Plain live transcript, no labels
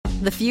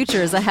The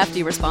future is a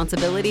hefty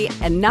responsibility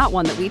and not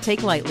one that we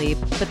take lightly,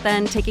 but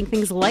then taking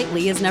things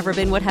lightly has never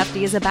been what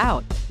Hefty is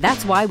about.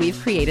 That's why we've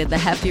created the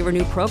Hefty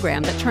Renew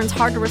program that turns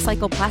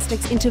hard-to-recycle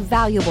plastics into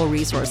valuable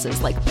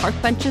resources like park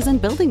benches and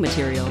building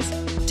materials.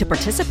 To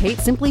participate,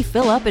 simply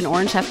fill up an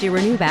orange Hefty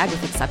Renew bag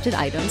with accepted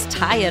items,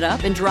 tie it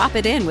up, and drop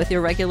it in with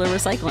your regular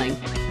recycling.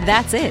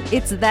 That's it.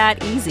 It's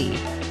that easy.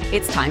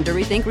 It's time to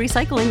rethink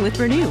recycling with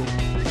Renew.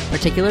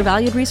 Particular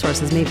valued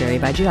resources may vary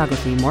by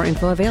geography. More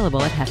info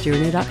available at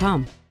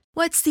heftyrenew.com.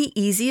 What's the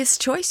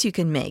easiest choice you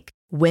can make?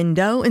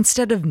 Window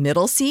instead of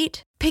middle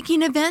seat?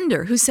 Picking a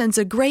vendor who sends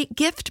a great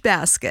gift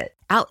basket?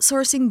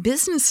 Outsourcing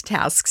business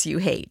tasks you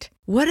hate?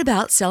 What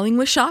about selling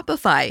with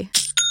Shopify?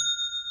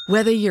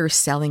 Whether you're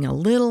selling a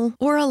little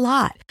or a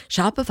lot,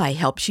 Shopify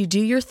helps you do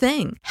your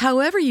thing,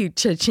 however you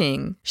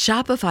cha-ching.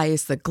 Shopify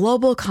is the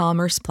global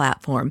commerce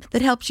platform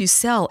that helps you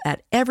sell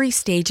at every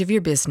stage of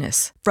your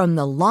business. From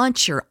the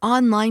launch your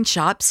online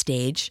shop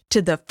stage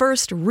to the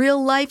first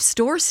real-life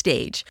store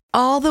stage,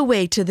 all the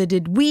way to the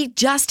did we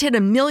just hit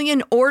 1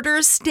 million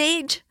orders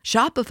stage.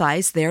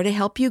 Shopify's there to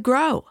help you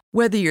grow.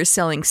 Whether you're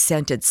selling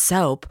scented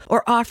soap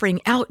or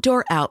offering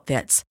outdoor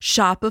outfits,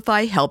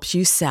 Shopify helps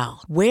you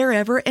sell.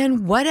 Wherever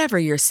and whatever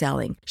you're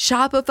selling,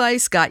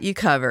 Shopify's got you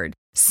covered.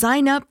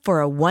 Sign up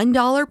for a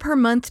 $1 per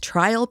month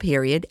trial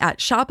period at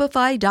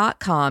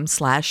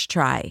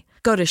shopify.com/try.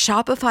 Go to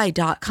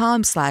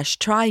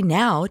shopify.com/try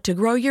now to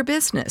grow your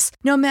business,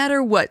 no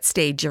matter what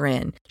stage you're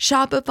in.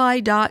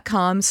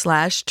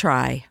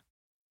 Shopify.com/try.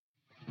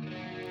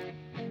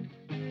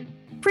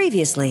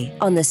 Previously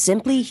on the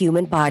Simply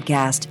Human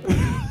podcast.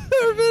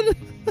 Irvin!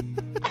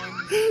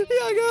 He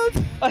hung up.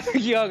 I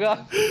think you hung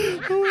up.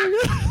 Oh my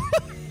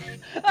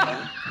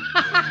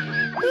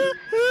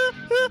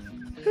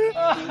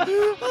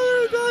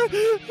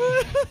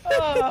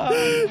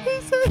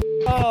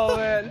Oh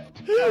man.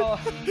 Oh.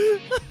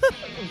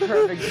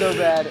 Perfect, so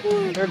bad.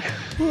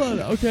 Hold on,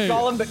 okay.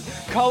 Call him, but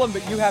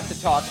you have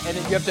to talk, and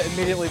you have to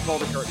immediately pull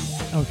the curtain.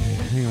 Okay,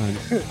 hang on.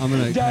 I'm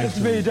gonna. Dad, it's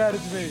me. Dad,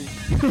 it's me.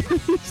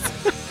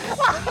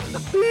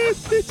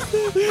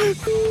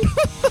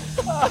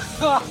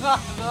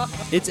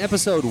 It's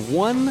episode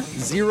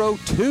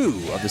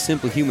 102 of the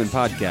Simply Human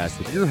podcast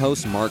with your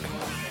hosts, Mark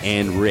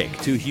and Rick.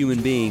 Two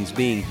human beings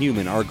being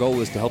human. Our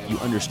goal is to help you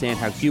understand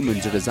how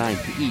humans are designed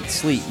to eat,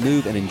 sleep,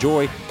 move, and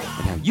enjoy,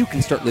 and how you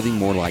can start living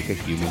more like a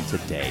human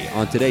today.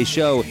 On today's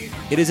show,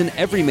 it is an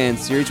Everyman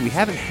series. We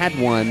haven't had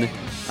one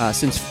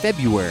since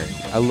February.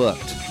 I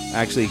looked.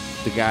 Actually,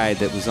 the guy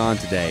that was on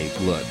today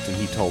looked, and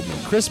he told me.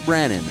 Chris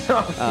Brannan.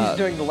 He's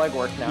doing the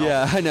legwork now.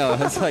 Yeah, I know.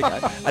 It's like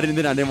I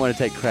didn't want to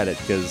take credit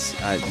because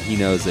he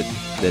knows that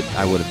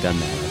I would have done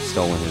that. I've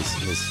stolen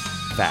his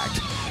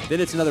fact.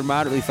 Then it's another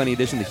moderately funny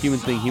edition of the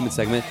Humans Being Human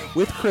segment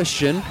with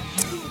Christian,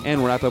 and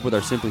we'll wrap up with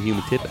our Simply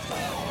Human tip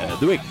of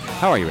the week.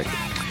 How are you, Rick?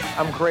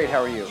 I'm great.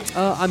 How are you?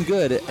 I'm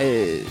good.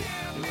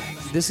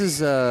 This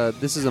is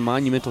a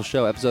monumental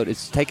show episode.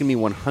 It's taken me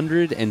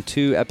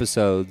 102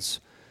 episodes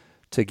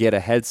to get a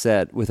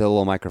headset with a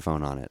little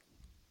microphone on it.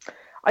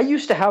 I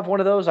used to have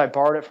one of those. I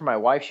borrowed it from my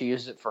wife. She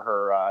used it for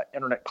her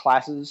internet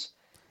classes.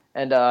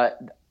 And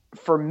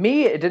for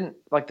me, it didn't,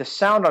 like, the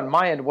sound on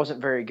my end wasn't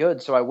very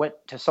good, so I went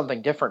to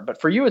something different. But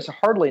for you, it's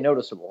hardly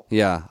noticeable.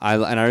 Yeah, I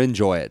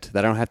enjoy it.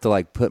 That I don't have to,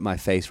 like, put my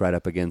face right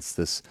up against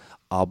this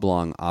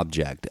oblong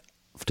object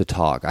to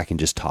talk. I can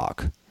just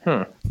talk.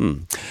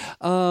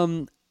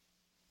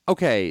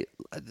 Okay,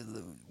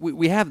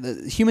 we have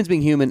Humans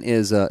Being Human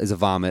is a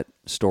vomit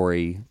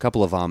story, a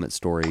couple of vomit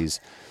stories.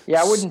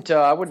 Yeah,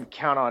 I wouldn't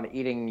count on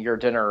eating your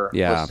dinner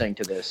listening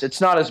to this. It's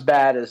not as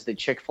bad as the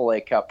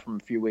Chick-fil-A cup from a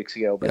few weeks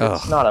ago, but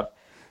it's not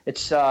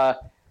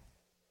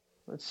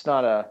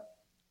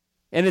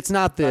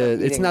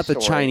the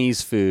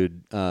Chinese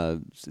food.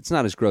 It's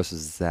not as gross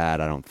as that,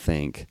 I don't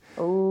think.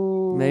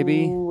 Ooh,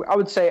 maybe I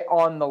would say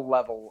on the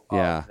level of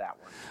that one.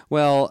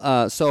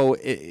 Well, so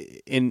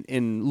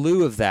in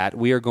lieu of that,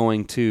 we are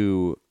going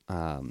to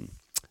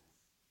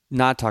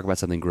not talk about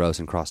something gross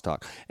and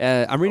crosstalk.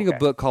 I'm reading a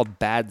book called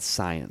Bad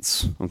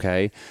Science,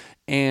 okay?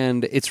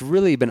 And it's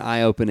really been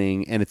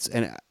eye-opening, and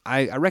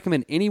I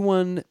recommend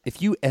anyone,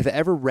 if you have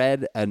ever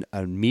read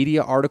a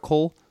media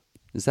article,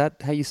 is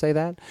that how you say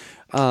that?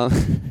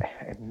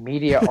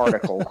 Media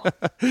article.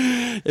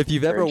 If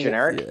you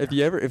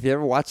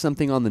ever watch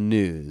something on the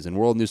news, and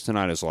World News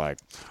Tonight is like,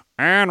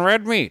 and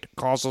red meat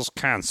causes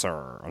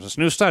cancer. This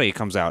new study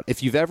comes out.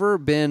 If you've ever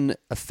been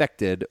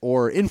affected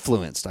or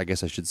influenced, I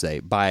guess I should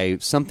say, by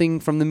something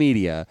from the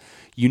media,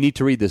 you need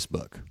to read this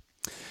book.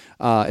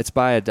 It's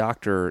by a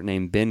doctor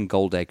named Ben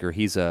Goldacre.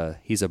 He's a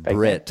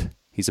Brit.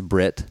 He's a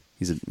Brit.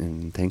 He's a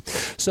thing.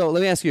 So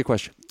let me ask you a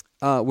question.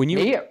 When you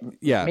Me?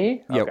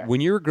 Okay. When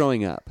you were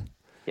growing up,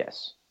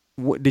 yes.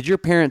 Did your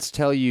parents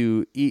tell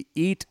you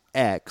eat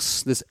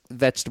X, this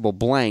vegetable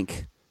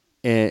blank,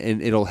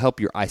 and it'll help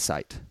your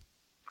eyesight?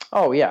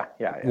 Oh, yeah.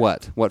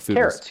 What food?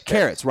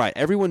 Carrots, right.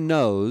 Everyone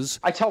knows.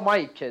 I tell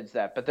my kids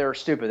that, but they're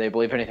stupid. They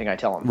believe anything I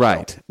tell them.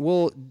 Right. So.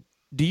 Well,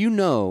 do you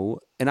know,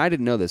 and I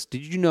didn't know this,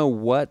 did you know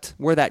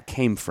where that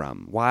came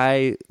from?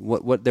 Why,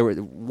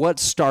 what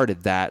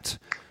started that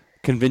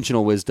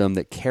conventional wisdom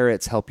that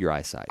carrots help your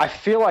eyesight. I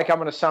feel like I'm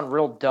going to sound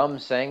real dumb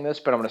saying this,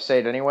 but I'm going to say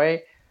it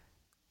anyway.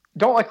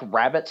 Don't like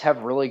rabbits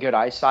have really good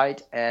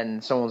eyesight?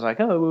 And someone's like,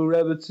 oh, well,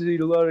 rabbits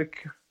eat a lot of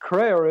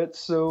carrots,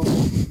 so...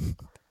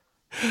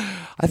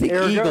 I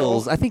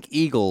think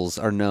eagles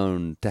are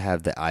known to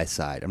have the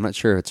eyesight. I'm not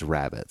sure if it's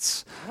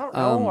rabbits. I don't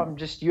know.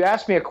 You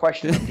asked me a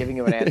question. I'm giving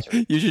you an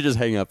answer. You should just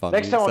hang up on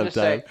Next me. Next time I'll just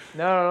say,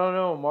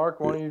 no, Mark,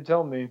 why don't you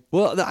tell me?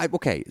 Well,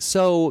 okay.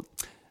 So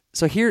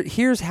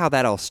here's how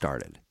that all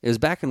started. It was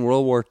back in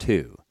World War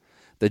II.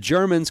 The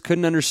Germans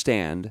couldn't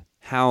understand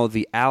how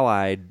the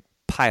Allied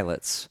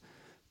pilots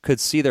could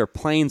see their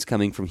planes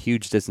coming from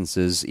huge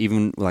distances,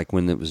 even like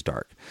when it was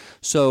dark.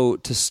 So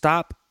to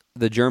stop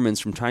the Germans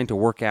from trying to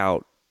work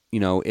out,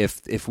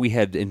 if we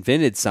had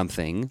invented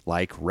something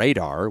like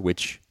radar,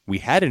 which we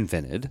had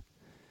invented,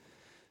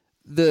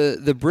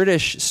 the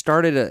British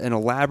started an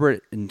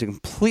elaborate and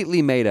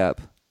completely made up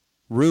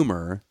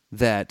rumor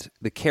that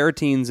the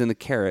carotenes and the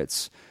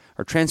carrots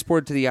are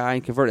transported to the eye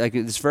and converted. Like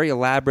it's very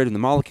elaborate in the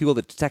molecule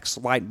that detects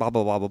light, blah,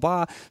 blah, blah, blah,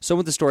 blah. So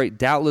with the story,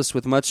 doubtless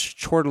with much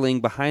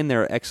chortling behind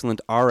their excellent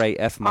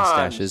RAF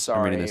mustaches. I'm sorry.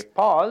 I'm reading this.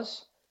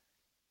 Pause.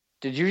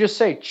 Did you just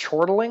say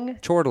chortling?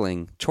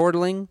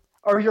 Chortling.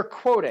 Or you're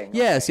quoting?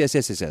 Yes.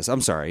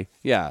 I'm sorry.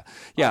 Yeah.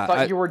 I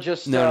thought you were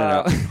just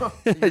no.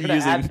 You're going to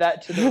add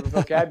that to the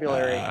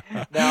vocabulary.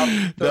 Now,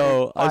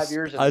 5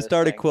 years. I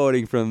started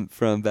quoting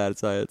from Bad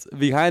Science.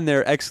 Behind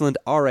their excellent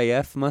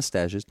RAF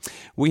mustaches,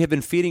 we have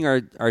been feeding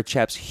our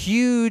chaps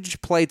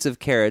huge plates of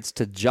carrots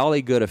to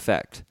jolly good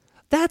effect.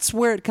 That's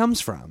where it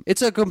comes from.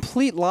 It's a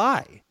complete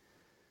lie.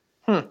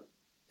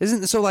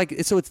 Isn't so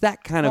it's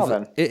that kind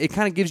of it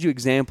kind of gives you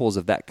examples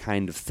of that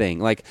kind of thing,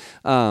 like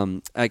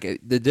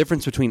the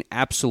difference between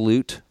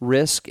absolute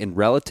risk and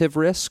relative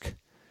risk.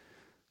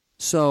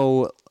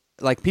 So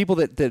like people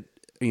that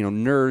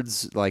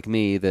nerds like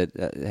me that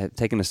have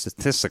taken a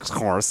statistics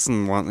course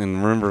and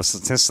remember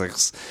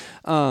statistics.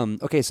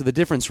 Okay, so the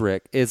difference,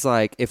 Rick, is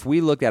like if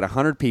we looked at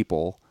 100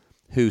 people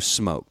who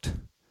smoked,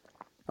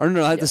 or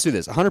no, let's do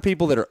this: 100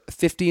 people that are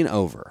 50 and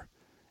over,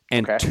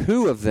 and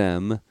 2 of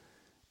them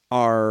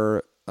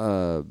are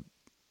going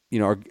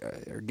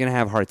to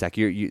have a heart attack.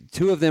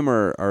 2 of them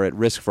are at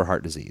risk for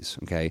heart disease.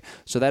 Okay,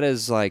 so that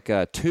is like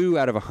 2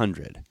 out of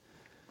 100,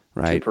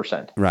 right?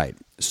 2%, right?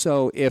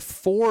 So if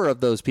 4 of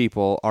those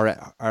people are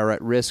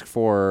at risk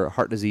for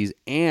heart disease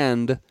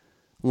and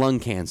lung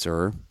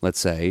cancer, let's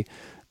say,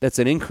 that's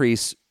an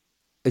increase.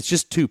 It's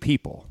just 2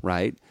 people,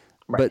 right?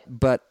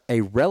 But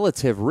a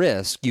relative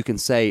risk, you can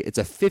say it's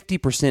a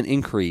 50%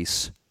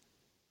 increase.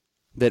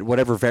 That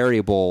whatever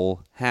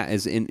variable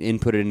is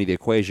inputted into the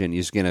equation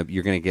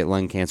you're gonna get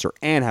lung cancer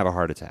and have a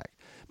heart attack.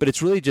 But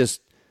it's really just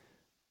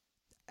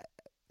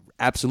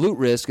absolute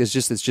risk it's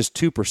just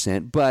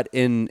 2%. But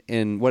in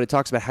what it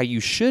talks about how you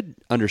should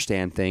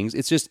understand things,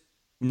 it's just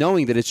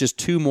knowing that it's just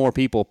 2 more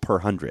people per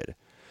 100.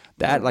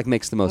 That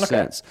makes the most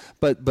sense.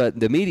 But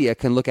the media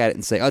can look at it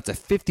and say, oh, it's a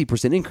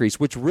 50% increase,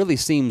 which really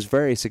seems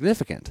very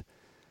significant.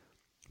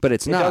 But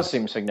it's not. It does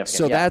seem significant.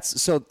 So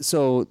that's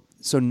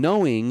So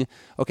knowing,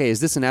 okay,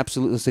 is this an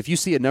absolute? So if you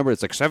see a number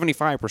that's like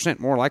 75%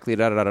 more likely,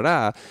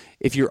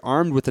 if you're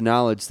armed with the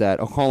knowledge that,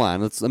 oh, hold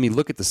on, let me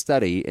look at the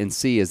study and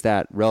see is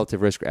that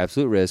relative risk or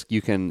absolute risk,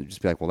 you can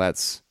just be like, well,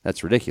 that's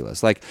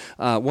ridiculous. Like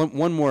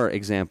one more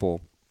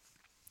example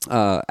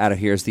out of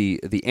here is the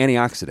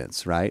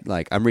antioxidants, right?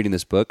 Like I'm reading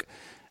this book.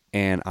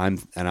 And I'm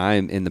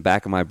in the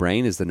back of my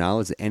brain is the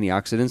knowledge that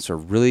antioxidants are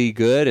really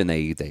good and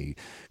they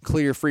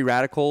clear free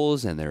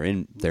radicals and they're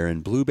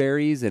in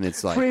blueberries and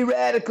it's like free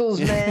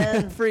radicals,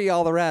 man. Free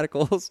all the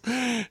radicals.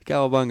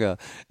 Cowabunga.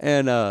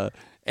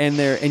 And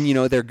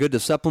they're good to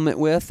supplement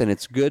with, and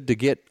it's good to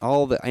get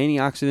all the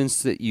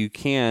antioxidants that you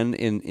can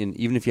in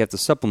even if you have to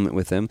supplement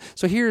with them.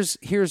 So here's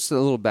a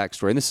little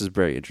backstory, and this is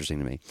very interesting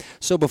to me.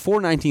 So before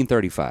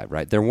 1935,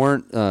 right, there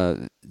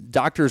weren't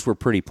doctors were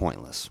pretty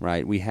pointless,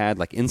 right? We had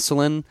like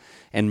insulin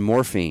and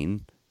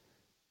morphine,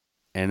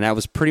 and that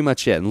was pretty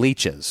much it, and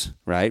leeches,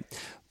 right?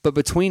 But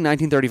between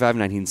 1935 and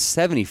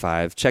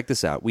 1975, check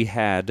this out, we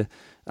had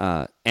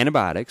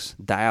antibiotics,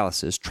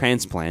 dialysis,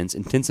 transplants,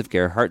 intensive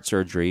care, heart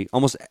surgery.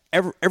 Almost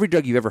every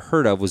drug you've ever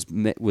heard of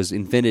was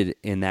invented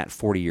in that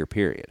 40-year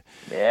period.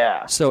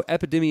 Yeah. So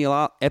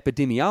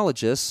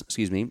epidemiologists,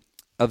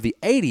 of the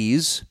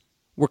 80s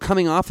were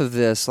coming off of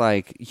this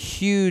like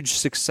huge,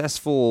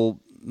 successful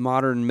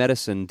modern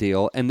medicine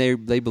deal, and they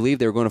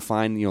believed they were going to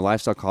find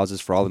lifestyle causes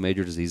for all the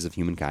major diseases of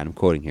humankind. I'm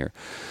quoting here.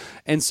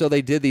 And so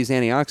they did these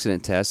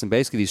antioxidant tests, and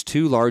basically these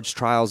 2 large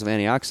trials of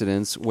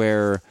antioxidants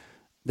where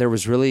there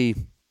was really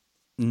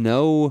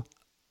no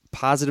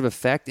positive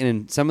effect. And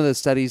in some of the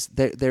studies,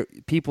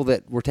 people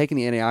that were taking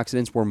the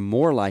antioxidants were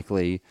more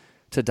likely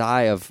to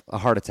die of a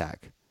heart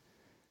attack.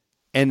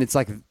 And it's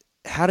like,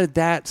 how did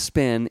that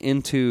spin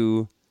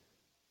into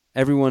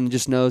everyone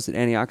just knows that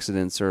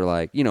antioxidants are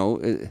like,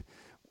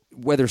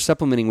 whether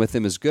supplementing with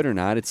them is good or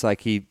not. It's like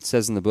he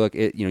says in the book,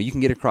 you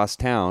can get across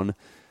town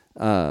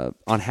on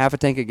half a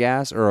tank of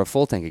gas or a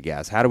full tank of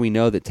gas. How do we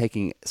know that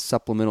taking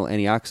supplemental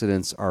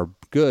antioxidants are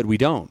good? We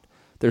don't.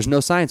 There's no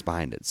science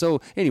behind it.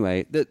 So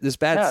anyway, this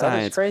bad science,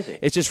 that is crazy.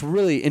 It's just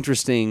really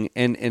interesting,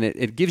 and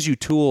it gives you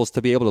tools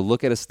to be able to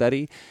look at a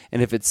study,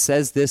 and if it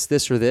says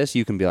this, or this,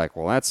 you can be like,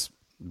 well, that's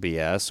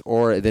BS.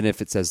 Or then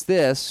if it says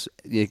this,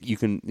 you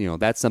can,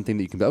 that's something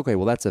that you can be, okay,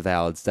 well, that's a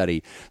valid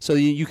study. So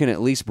you can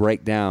at least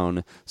break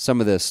down some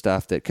of this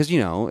stuff because,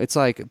 it's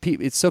like,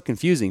 it's so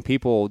confusing.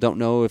 People don't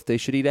know if they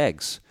should eat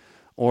eggs.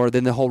 Or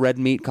then the whole red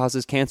meat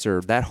causes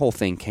cancer. That whole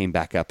thing came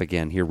back up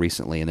again here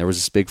recently, and there was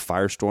this big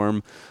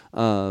firestorm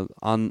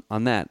on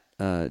that.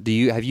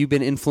 Have you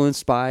been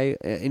influenced by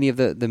any of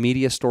the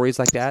media stories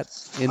like that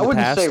in the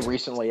past? I wouldn't say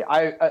recently.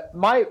 I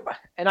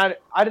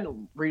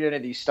didn't read any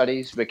of these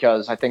studies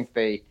because I think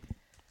I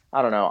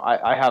don't know.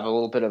 I have a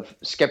little bit of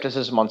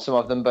skepticism on some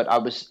of them, but I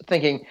was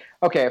thinking,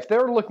 okay, if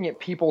they're looking at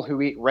people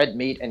who eat red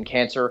meat and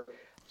cancer,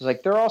 it's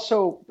like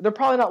they're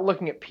probably not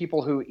looking at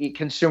people who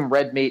consume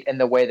red meat in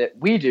the way that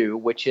we do,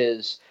 which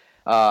is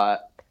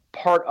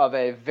part of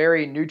a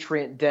very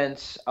nutrient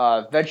dense,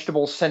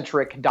 vegetable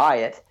centric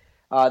diet.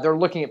 They're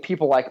looking at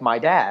people like my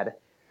dad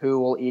who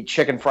will eat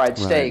chicken fried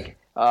steak,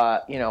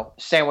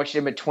 sandwiched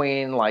in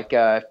between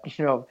I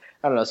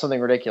don't know, something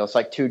ridiculous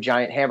like 2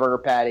 giant hamburger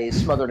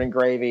patties smothered in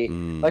gravy.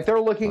 Like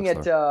they're looking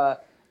at, they're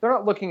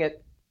not looking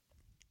at,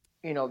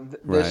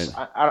 this.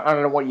 I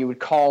don't know what you would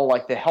call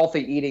like the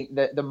healthy eating,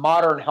 the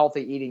modern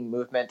healthy eating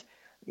movement.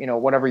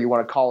 Whatever you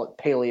want to call it,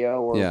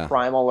 paleo or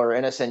primal or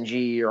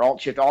NSNG or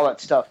alt shift, all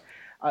that stuff.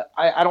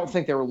 I don't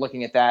think they were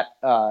looking at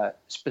that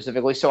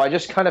specifically, so I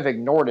just kind of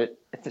ignored it,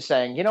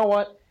 saying, you know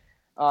what?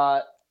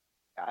 I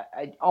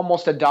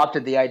almost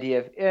adopted the idea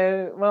of,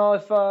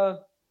 if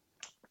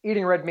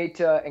eating red meat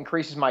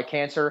increases my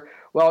cancer,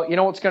 well,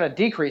 what's going to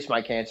decrease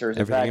my cancer is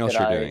the fact that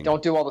I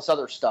don't do all this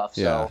other stuff.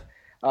 Yeah. So,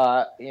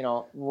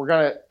 we're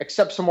going to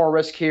accept some more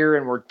risk here,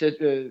 and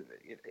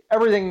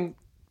everything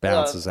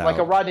balances out. Like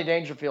a Rodney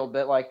Dangerfield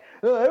bit, like,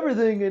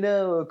 everything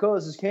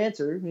causes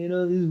cancer. We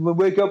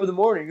wake up in the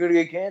morning, you're going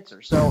to get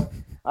cancer. So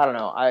I don't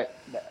know.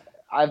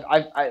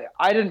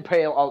 I didn't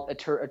pay a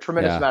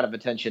tremendous amount of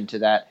attention to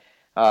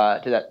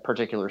that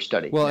particular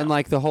study. Well, and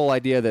like the whole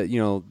idea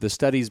that the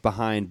studies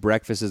behind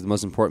breakfast is the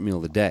most important meal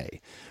of the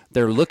day.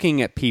 They're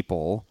looking at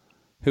people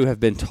who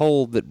have been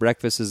told that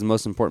breakfast is the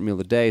most important meal of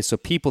the day. So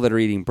people that are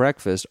eating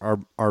breakfast are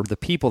the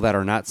people that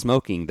are not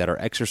smoking, that are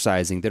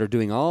exercising, that are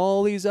doing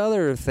all these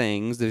other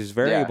things, these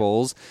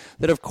variables,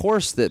 that of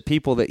course that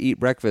people that eat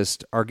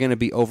breakfast are going to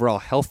be overall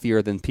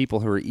healthier than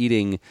people who are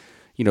eating,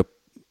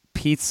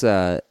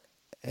 pizza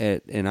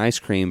and ice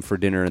cream for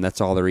dinner, and that's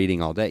all they're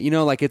eating all day.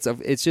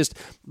 It's just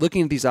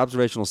looking at these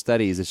observational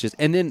studies. It's just,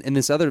 and then in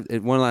this other,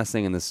 one last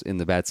thing in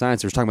the bad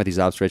science, they're talking about these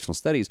observational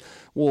studies.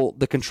 Well,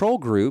 the control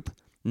group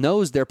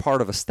knows they're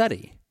part of a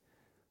study,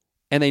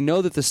 and they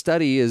know that the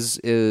study is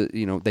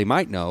they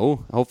might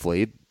know,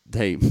 hopefully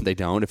they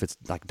don't, if it's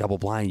like double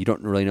blind, you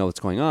don't really know what's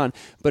going on.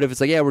 But if it's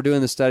like, we're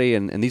doing this study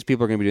and these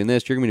people are going to be doing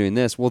this, you're going to be doing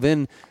this, well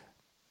then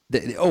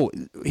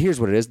here's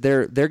what it is,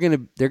 they're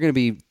going to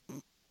be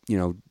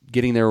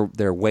getting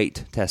their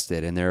weight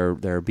tested and their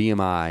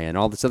BMI and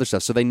all this other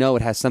stuff, so they know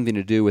it has something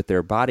to do with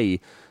their body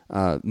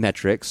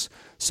metrics.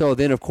 So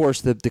then of course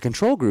the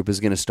control group is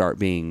going to start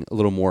being a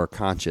little more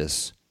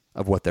conscious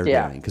of what they're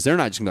doing, because they're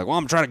not just going to be like, well,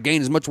 I'm trying to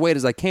gain as much weight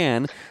as I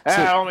can.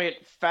 I only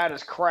get fat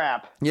as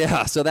crap.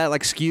 Yeah, so that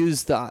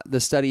skews the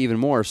study even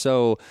more.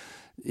 So,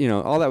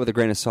 all that with a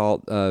grain of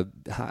salt.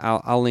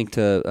 I'll link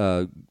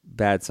to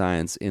Bad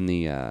Science in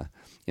the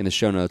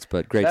show notes,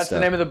 but great That's stuff.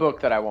 The name of the book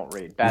that I won't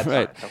read. Bad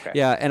Science. Okay.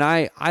 Yeah, and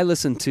I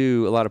listen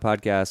to a lot of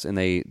podcasts, and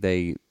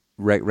they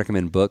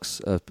recommend books,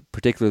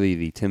 particularly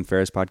the Tim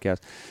Ferriss podcast.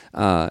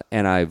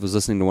 And I was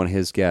listening to one of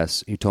his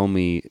guests who told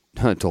the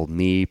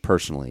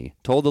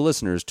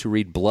listeners to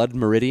read Blood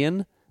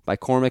Meridian by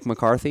Cormac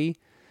McCarthy,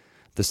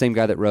 the same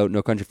guy that wrote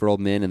No Country for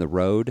Old Men and The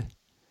Road.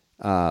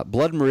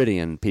 Blood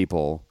Meridian,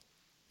 people,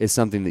 is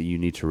something that you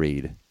need to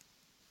read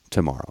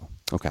tomorrow.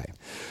 Okay.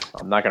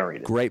 I'm not going to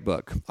read it. Great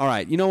book. All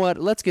right. You know what?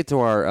 Let's get to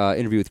our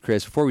interview with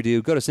Chris. Before we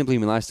do, go to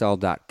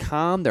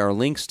simplyhumanlifestyle.com. There are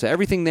links to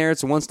everything there.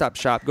 It's a one-stop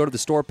shop. Go to the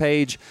store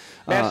page.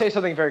 May I say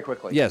something very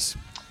quickly? Yes.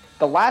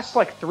 The last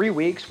 3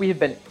 weeks, we have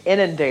been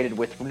inundated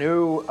with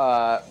new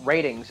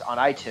ratings on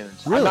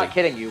iTunes. Really? I'm not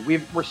kidding you.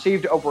 We've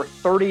received over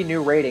 30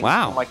 new ratings in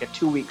a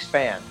 2-week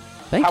span.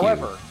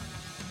 However,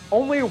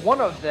 only one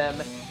of them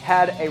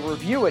had a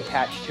review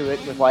attached to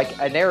it with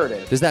a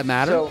narrative. Does that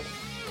matter? So,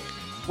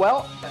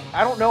 well,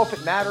 I don't know if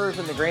it matters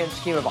in the grand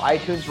scheme of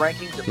iTunes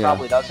rankings. It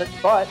probably doesn't,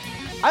 but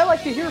I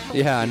like to hear from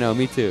you. Yeah, I know,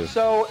 me too.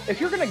 So if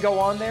you're going to go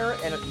on there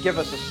and give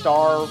us a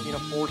star,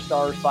 4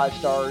 stars, 5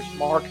 stars,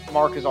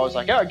 Mark is always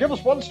like, give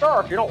us 1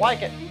 star if you don't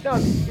like it. No,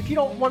 if you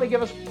don't want to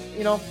give us,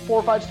 4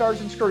 or 5 stars,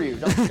 then screw you.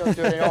 Don't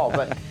do it at all.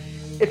 But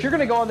if you're going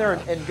to go on there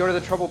and go to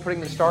the trouble of putting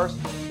the stars,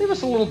 leave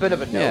us a little bit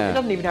of a note. It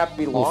doesn't even have to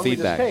be long.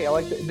 Feedback.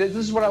 Just, hey, this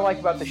is what I like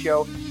about the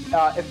show.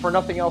 If for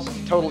nothing else,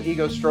 it's a total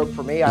ego stroke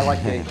for me. I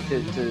like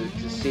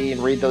to see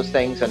and read those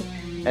things, and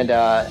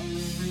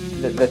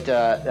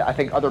that I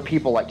think other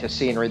people like to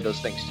see and read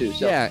those things too.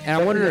 So,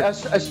 and I wonder,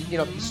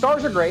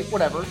 stars are great,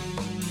 whatever.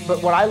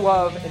 But what I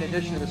love, in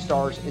addition to the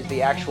stars, is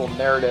the actual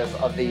narrative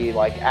of the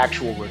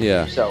actual review.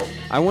 Yeah. So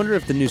I wonder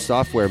if the new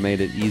software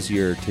made it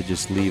easier to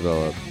just leave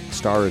a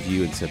star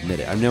review and submit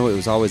it. I know it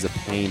was always a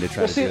pain to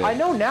try to do it. I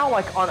know now,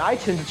 on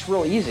iTunes, it's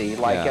real easy.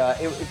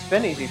 It's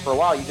been easy for a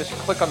while. You just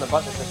click on the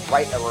button that says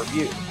write a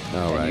review.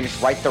 Oh, right. You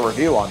just write the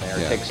review on there.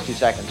 Yeah. It takes 2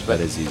 seconds. But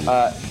that is easy.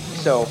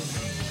 So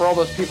for all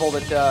those people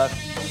that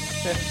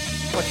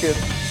want you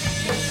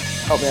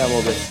help me out a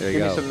little bit. There you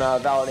Give go. me some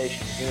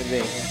validation, human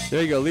being.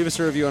 There you go. Leave us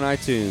a review on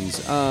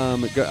iTunes.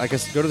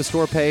 Go to the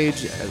store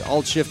page.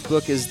 Alt Shift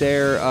book is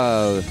there.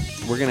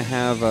 We're gonna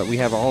have we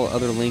have all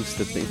other links.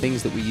 The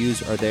things that we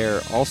use are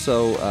there.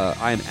 Also,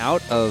 I'm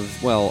out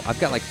of. Well, I've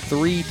got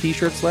 3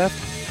 T-shirts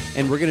left,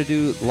 and we're gonna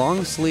do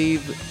long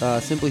sleeve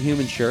Simply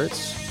Human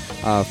shirts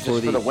for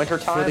the winter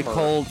time.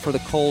 For the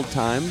cold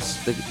times.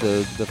 The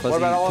fuzzy. What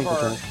about all of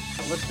our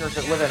listeners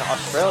that live in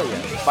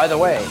Australia? By the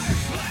way,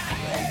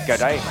 good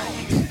day.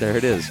 There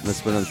it is. Let's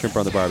put another shrimp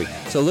on the Barbie.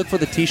 So look for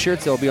the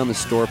T-shirts. They'll be on the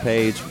store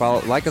page.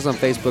 Like us on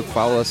Facebook.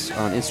 Follow us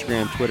on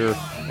Instagram, Twitter,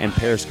 and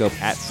Periscope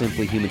at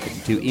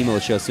SimplyHuman52. Email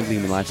the show,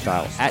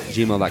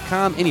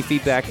 simplyhumanlifestyle@gmail.com. Any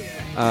feedback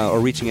or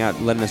reaching out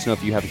and letting us know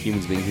if you have a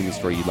Humans Being Human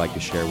story you'd like to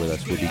share with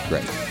us would be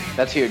great.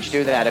 That's huge.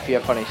 Do that if you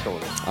have funny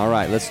stories. All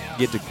right, let's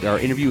get to our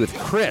interview with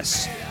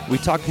Chris. We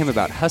talked to him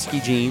about husky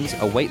jeans,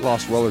 a weight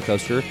loss roller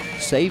coaster,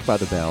 Saved by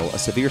the Bell, a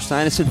severe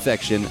sinus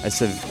infection, a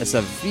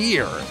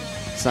severe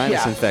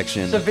sinus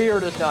infection. Severe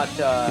does not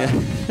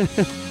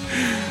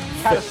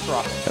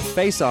catastrophic. A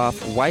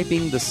face-off,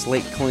 wiping the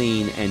slate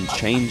clean, and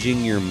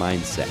changing your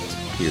mindset.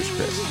 Here's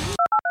Chris.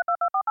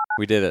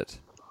 We did it.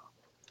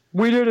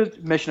 We did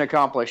it. Mission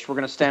accomplished. We're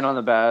going to stand on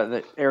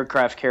the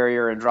aircraft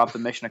carrier and drop the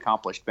mission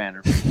accomplished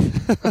banner.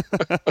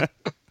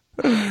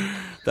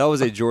 That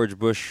was a George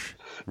Bush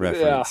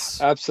reference.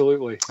 Yeah,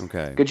 absolutely.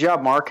 Okay. Good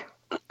job, Mark.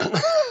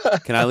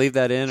 Can I leave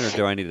that in, or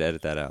do I need to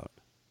edit that out?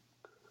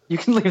 You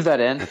can leave that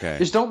in. Okay.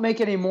 Just don't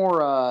make any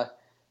more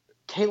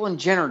Caitlyn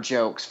Jenner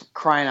jokes, for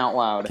crying out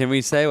loud. Can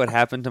we say what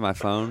happened to my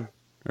phone?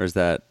 Or is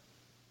that...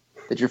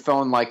 Did your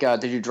phone,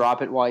 did you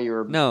drop it while you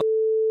were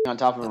on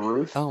top of a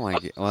roof? Oh, my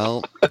God.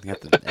 Well, you have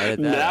to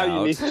edit that now out.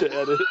 You need to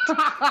edit.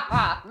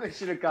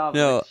 Mission accomplished.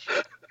 No,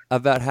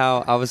 about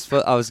how I was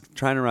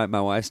trying to write my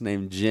wife's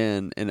name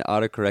Jen, and it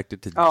autocorrected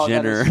to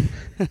Jenner.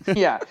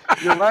 Yeah,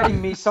 you're writing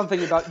me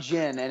something about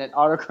Jen, and it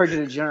autocorrected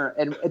to Jenner.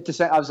 And at the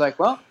same, I was like,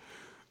 well...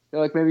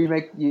 maybe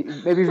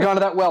you've gone to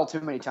that well too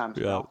many times.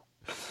 Yeah. Now.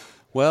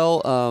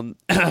 Well,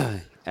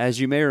 as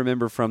you may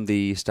remember from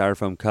the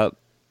Styrofoam Cup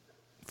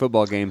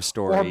football game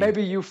story, or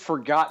maybe you've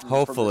forgotten.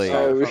 Hopefully,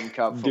 from the Styrofoam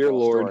Cup dear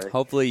Lord, story.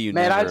 Hopefully you.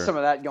 Man, never... I had some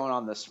of that going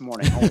on this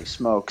morning. Holy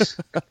smokes!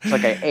 It's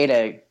like I ate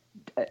a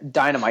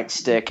dynamite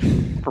stick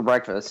for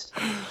breakfast.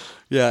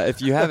 Yeah,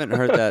 if you haven't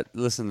heard that,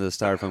 listen to the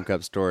Styrofoam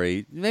Cup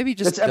story. Maybe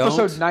just That's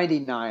episode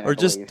 99, or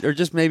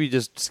just maybe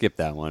just skip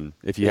that one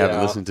if you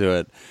haven't listened to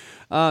it.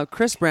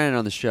 Chris Brannan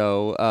on the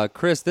show.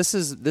 Chris, this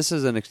is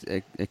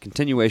a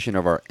continuation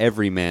of our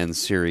Everyman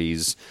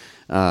series,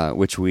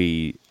 which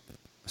we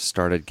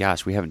started.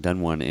 Gosh, we haven't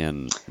done one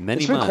in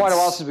many months. It's been quite a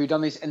while since we've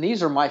done these, and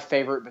these are my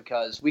favorite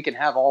because we can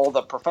have all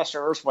the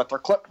professors with their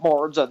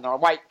clipboards and their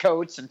white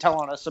coats and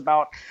telling us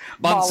about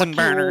Bunsen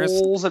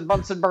burners and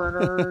Bunsen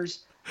burners.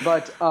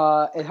 But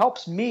it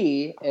helps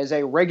me as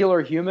a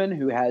regular human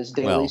who has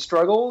daily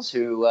struggles,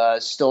 who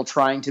still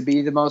trying to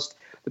be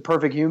the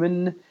perfect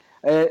human.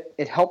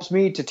 It helps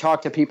me to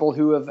talk to people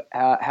who have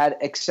had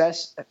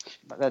success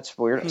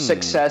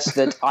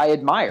that I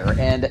admire.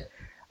 And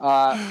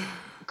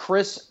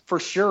Chris, for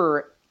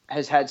sure,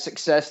 has had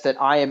success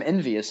that I am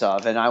envious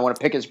of, and I want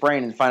to pick his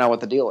brain and find out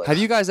what the deal is. Have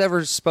you guys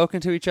ever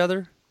spoken to each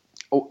other?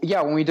 Oh,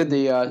 yeah, when we did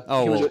the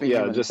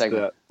just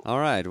segment. that. All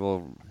right,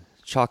 well,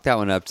 chalk that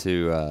one up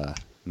to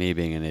me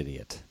being an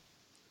idiot.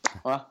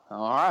 Well,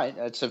 all right.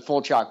 That's a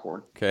full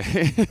chalkboard.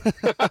 Okay.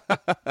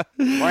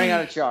 Running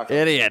out of chalk.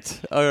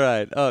 Idiot. All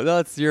right. Oh,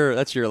 that's your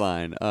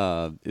line.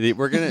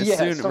 We're gonna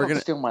soon. We're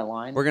gonna steal my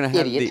line. We're gonna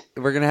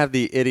have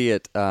the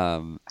idiot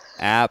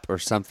app or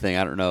something.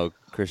 I don't know.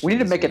 Christian, we need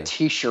to make a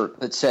T-shirt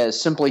that says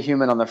 "Simply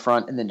Human" on the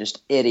front and then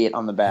just "idiot"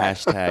 on the back.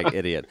 Hashtag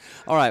idiot.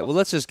 All right. Well,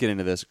 let's just get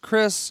into this,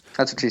 Chris.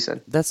 That's what she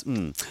said. That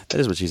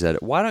is what she said.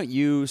 Why don't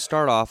you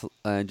start off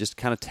and just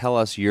kind of tell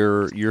us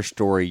your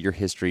story, your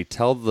history.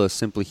 Tell the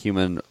Simply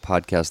Human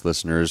podcast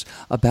listeners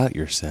about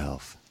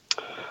yourself.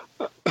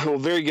 Well,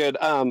 very good.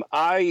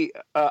 I've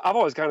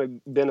always kind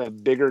of been a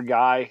bigger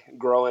guy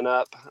growing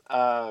up,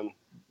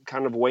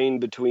 kind of weighing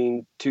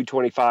between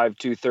 225,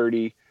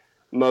 230.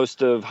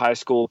 Most of high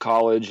school,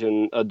 college,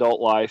 and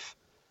adult life,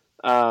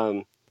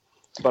 but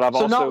I've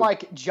also not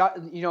like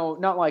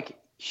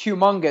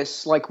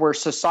humongous, like where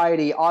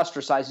society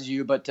ostracizes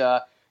you, but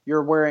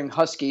you're wearing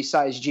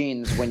husky-sized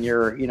jeans when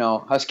you're,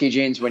 husky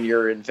jeans when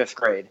you're in 5th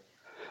grade.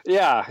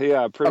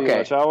 Yeah, pretty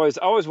much. I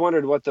always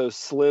wondered what those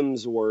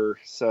slims were.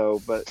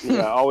 So, but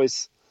yeah,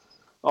 always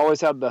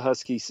had the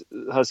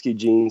husky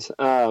jeans.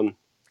 Now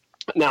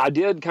I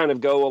did kind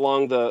of go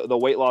along the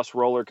weight loss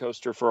roller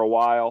coaster for a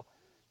while.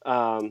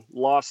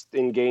 Lost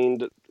and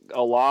gained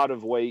a lot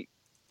of weight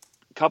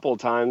couple of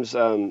times,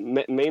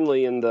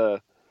 mainly in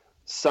the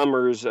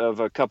summers of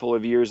a couple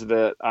of years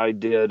that I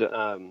did.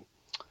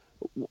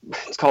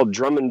 It's called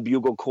Drum and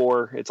Bugle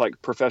Corps. It's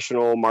like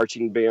professional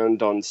marching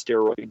band on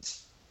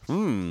steroids.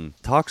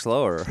 Talk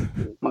slower.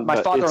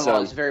 My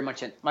father-in-law is very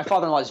much My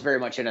father-in-law is very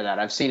much into that.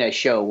 I've seen a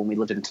show when we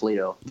lived in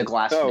Toledo, the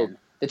Glassmen.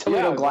 The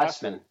Toledo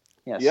Glassmen.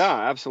 Yes. Yeah,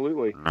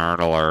 absolutely. Nerd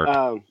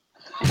alert.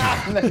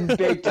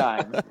 Big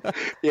time.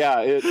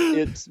 Yeah,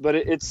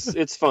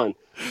 it's fun.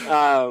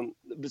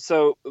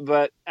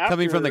 But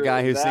coming from the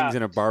guy who that, sings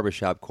in a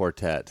barbershop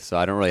quartet, so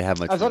I don't really have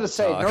much. I was about to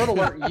say, nerd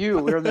alert,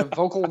 we're the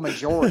vocal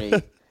majority.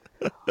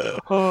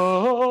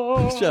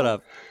 Shut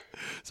up.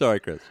 Sorry,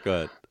 Chris. Go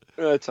ahead.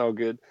 That's all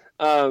good.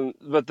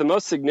 But the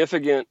most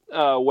significant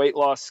weight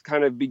loss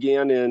kind of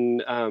began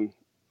in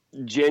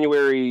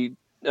January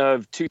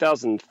of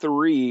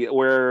 2003,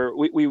 where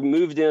we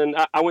moved in.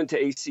 I went to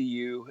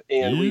ACU,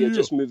 and we had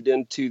just moved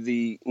into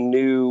the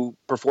new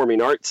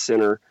Performing Arts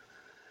Center.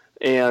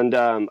 And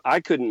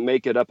I couldn't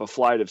make it up a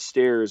flight of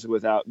stairs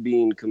without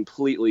being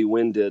completely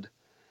winded.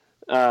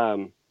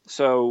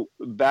 So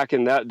back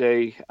in that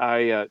day,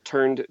 I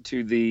turned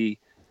to the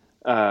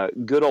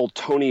good old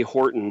Tony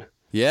Horton.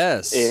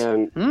 Yes.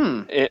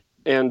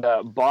 And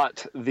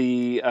bought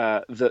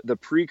the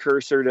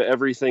precursor to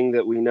everything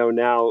that we know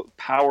now,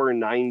 Power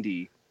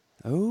 90.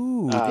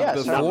 Oh,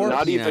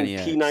 not even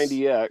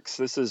P90X.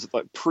 This is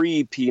like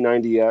pre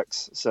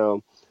P90X.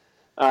 So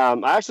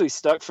I actually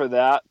stuck for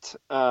that.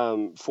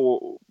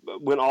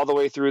 Went all the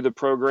way through the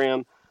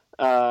program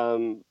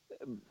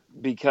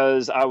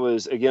because I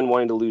was again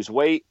wanting to lose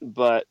weight,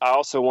 but I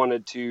also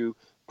wanted to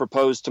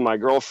propose to my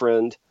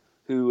girlfriend,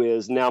 who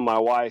is now my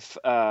wife,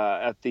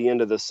 at the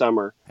end of the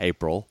summer.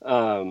 April,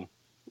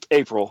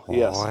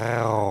 yes.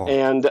 Wow.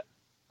 And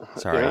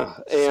sorry. Yeah,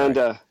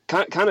 and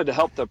kind of to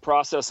help the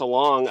process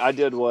along, I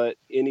did what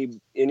any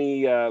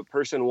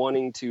person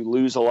wanting to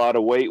lose a lot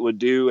of weight would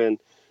do, and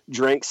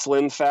drank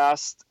Slim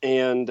Fast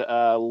and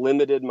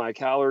limited my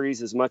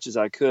calories as much as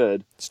I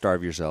could.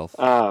 Starve yourself.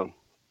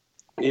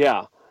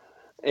 Yeah.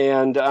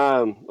 And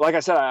like I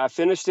said, I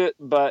finished it,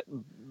 but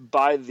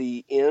by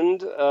the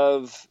end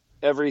of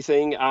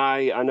everything,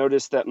 I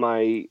noticed that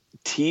my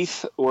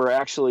teeth were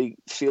actually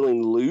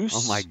feeling loose.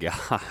 Oh my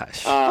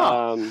gosh.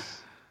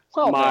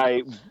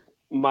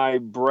 My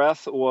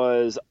breath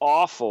was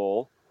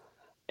awful,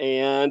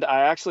 and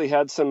I actually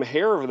had some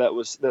hair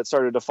that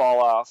started to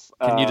fall off.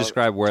 Can you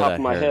describe where top that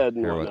of my head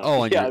was?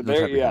 Oh, yeah,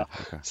 there, yeah.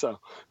 Okay. So,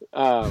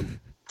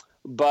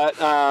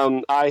 but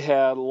I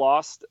had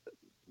lost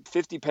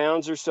 50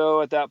 pounds or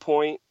so at that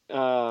point.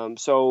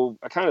 So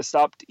I kind of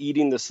stopped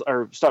eating this,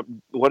 or stopped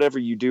whatever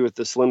you do with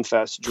the Slim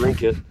Fast,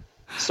 drink it.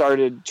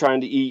 Started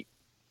trying to eat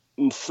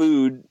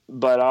food,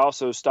 but I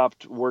also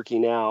stopped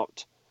working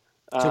out.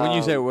 So when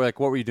you say, like,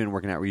 what were you doing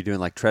working out? Were you doing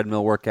like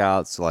treadmill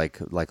workouts, like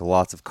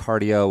lots of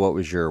cardio? What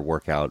was your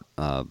workout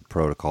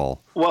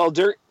protocol? Well,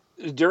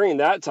 during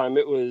that time,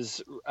 it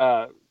was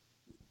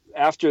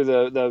after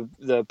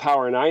the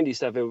Power 90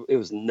 stuff. It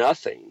was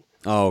nothing.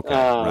 Oh, okay.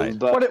 Right.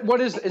 But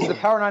what is the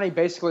Power 90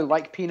 basically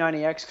like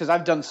P90X? Because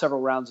I've done several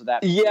rounds of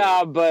that before.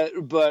 Yeah,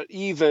 but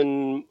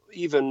even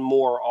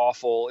more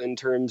awful in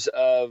terms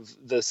of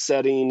the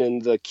setting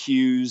and the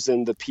cues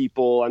and the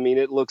people. I mean,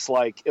 it looks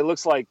like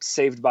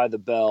Saved by the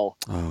Bell.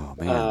 Oh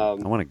man, I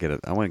want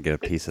to get a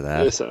piece of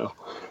that. So.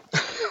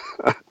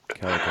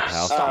 Kelly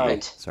Kapowski. Stop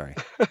it. Sorry,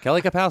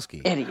 Kelly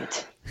Kapowski.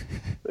 Idiot.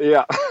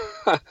 Yeah.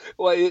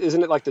 Well,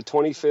 isn't it like the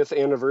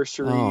 25th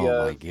anniversary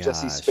of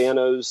Jesse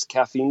Spano's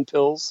caffeine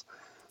pills?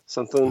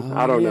 Something?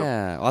 I don't know.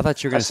 Yeah. Well, I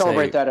thought you were going to say... I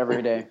celebrate that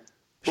every day.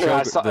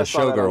 I saw that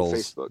on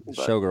Facebook,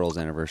 Showgirls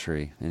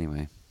anniversary.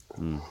 Anyway.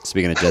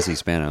 Speaking of Jesse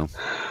Spano.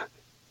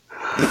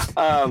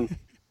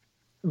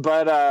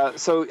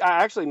 So I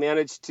actually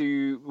managed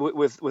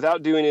to,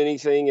 without doing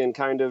anything and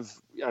kind of,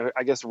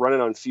 I guess,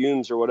 running on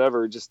fumes or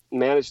whatever, just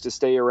managed to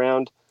stay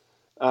around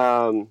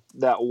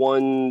that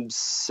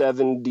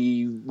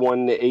 170,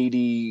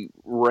 180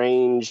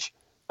 range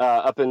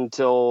up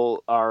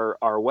until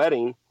our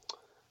wedding.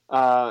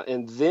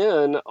 And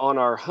then on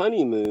our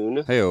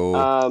honeymoon, hey,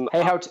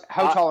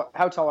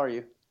 how tall are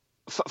you?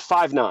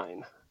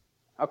 5'9".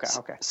 Okay.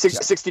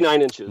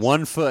 69 inches.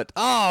 1 foot.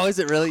 Oh, is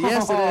it really?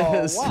 Yes,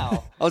 it is.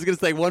 Wow. I was going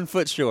to say 1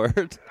 foot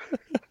short.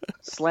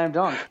 Slam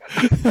dunk.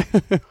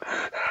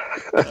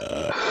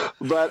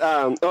 But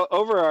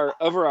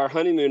over our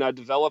honeymoon, I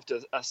developed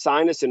a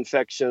sinus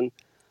infection.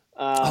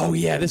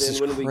 This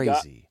is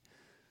crazy.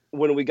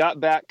 When we got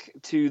back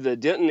to the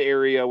Denton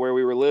area where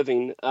we were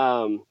living,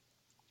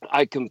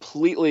 I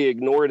completely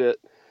ignored it.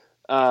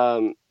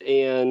 Now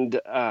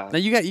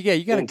you got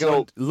to go into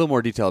a little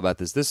more detail about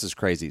this. This is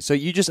crazy. So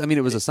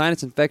it was a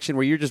sinus infection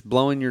where you're just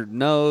blowing your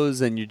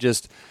nose and you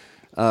just,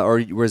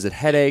 or was it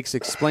headaches?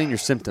 Explain your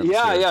symptoms.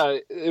 Yeah.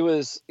 It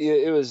was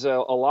a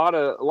lot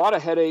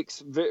of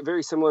headaches, very,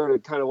 very similar to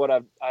kind of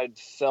what I'd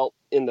felt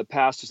in the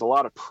past. Just a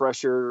lot of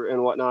pressure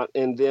and whatnot.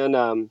 And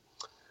then,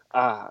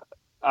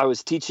 I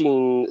was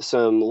teaching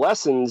some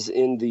lessons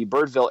in the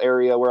Birdville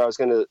area where I was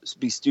going to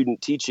be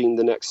student teaching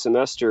the next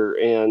semester.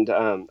 And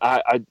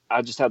I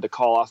just had to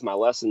call off my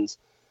lessons.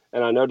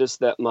 And I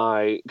noticed that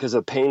because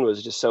the pain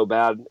was just so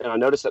bad. And I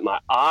noticed that my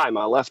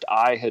left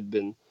eye had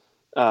been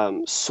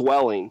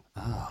swelling.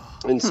 Oh.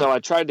 And so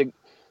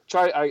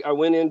I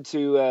went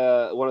into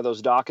one of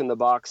those doc in the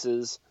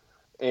boxes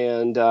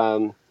and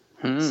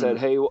said,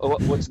 "Hey,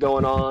 what's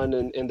going on?"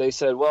 And they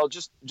said, "Well,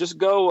 just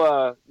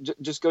go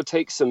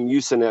take some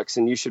Mucinex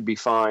and you should be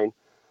fine."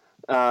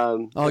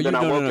 No,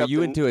 you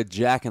went to a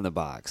Jack in the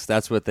Box.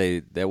 That's what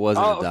that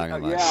wasn't a Jack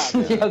in the Box.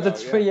 I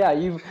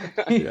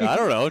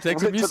don't know. Take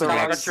some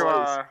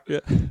Mucinex.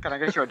 Can I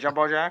get you a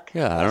Jumbo Jack?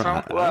 Yeah, I don't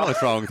know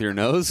what's wrong with your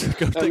nose.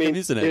 Go take a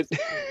Mucinex.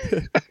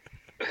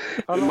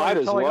 I don't know why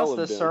you're telling us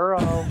this, sir.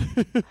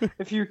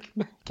 If you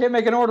can't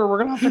make an order, we're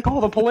gonna have to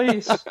call the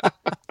police.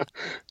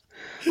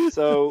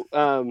 So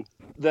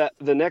the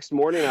next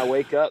morning I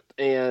wake up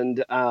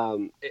and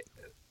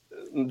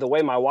the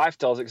way my wife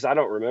tells it, because I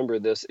don't remember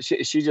this,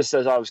 she just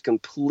says I was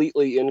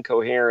completely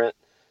incoherent,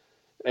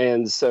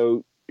 and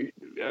so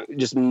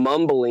just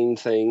mumbling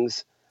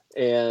things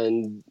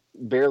and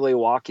barely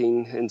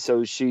walking. And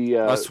so she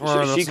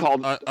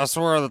called. I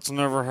swear that's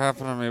never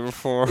happened to me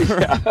before.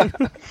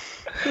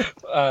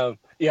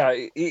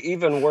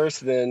 Even worse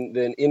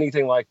than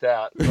anything like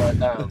that.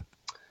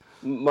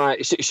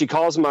 But she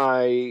calls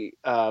my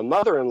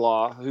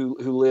mother-in-law who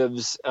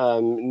lives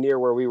near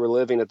where we were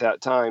living at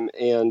that time,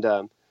 and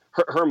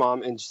her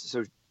mom, and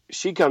so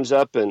she comes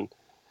up and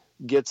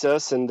gets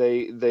us, and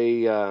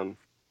we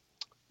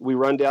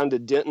run down to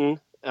Denton.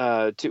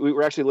 We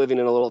were actually living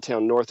in a little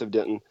town north of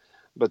Denton,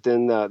 but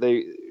then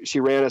she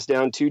ran us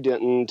down to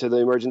Denton to the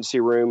emergency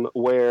room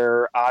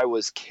where I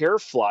was care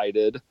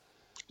flighted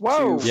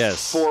to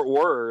Fort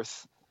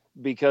Worth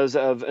because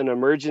of an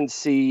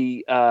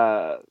emergency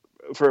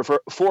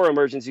for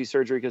emergency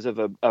surgery because of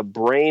a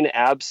brain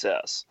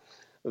abscess.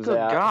 Good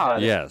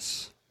God!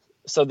 Yes.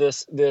 So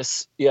this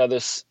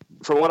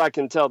from what I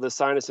can tell, this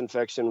sinus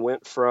infection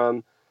went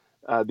from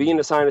being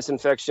a sinus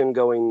infection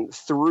going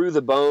through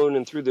the bone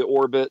and through the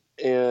orbit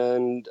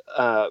and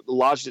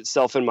lodged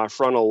itself in my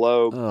frontal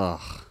lobe.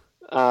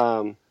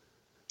 So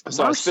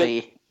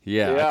Mercy.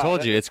 I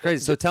told you it's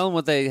crazy. So tell them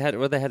what they had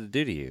to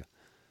do to you.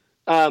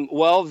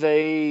 Well,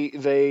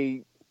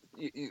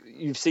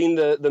 you've seen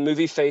the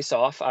movie Face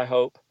Off, I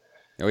hope.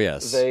 Oh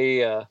yes.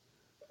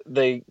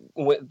 They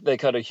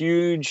cut a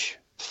huge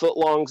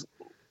foot-long.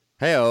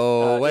 Hey,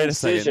 wait a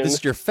second. This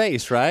is your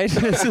face, right?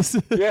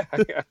 Yeah.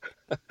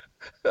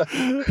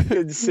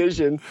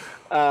 Incision,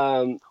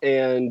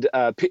 and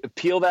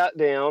peel that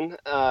down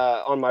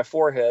on my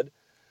forehead,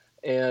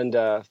 and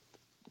did a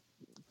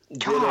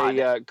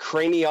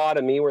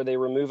craniotomy where they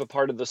remove a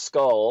part of the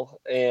skull,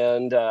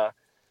 and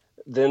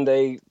then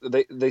they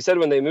said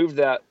when they removed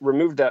that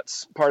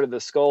part of the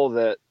skull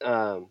that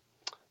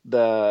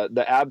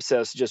the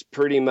abscess just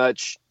pretty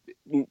much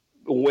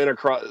went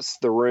across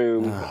the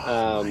room.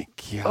 My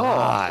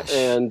gosh!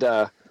 And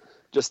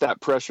just that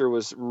pressure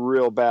was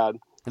real bad.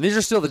 And these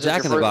are still the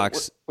Jack in the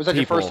Box. Was that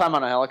your first time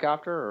on a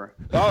helicopter? Or?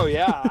 Oh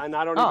yeah, and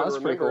I don't even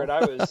remember it.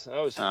 I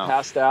was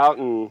passed out,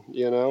 and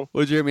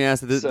Well, Jeremy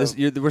asked,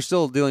 we're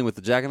still dealing with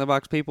the Jack in the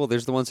Box people.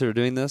 There's the ones who are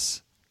doing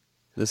this.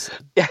 Did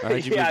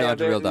you move on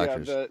to real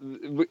doctors?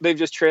 They've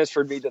just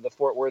transferred me to the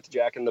Fort Worth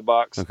Jack in the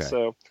Box. Okay.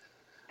 So,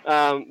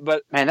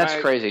 but man, that's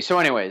crazy. So,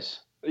 anyways,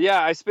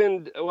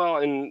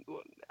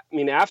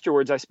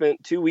 afterwards I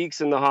spent 2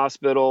 weeks in the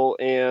hospital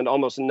and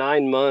almost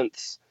 9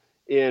 months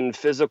in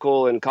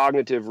physical and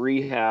cognitive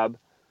rehab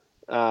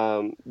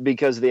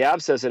because the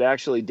abscess had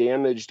actually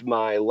damaged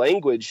my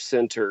language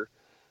center.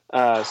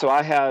 So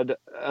I had,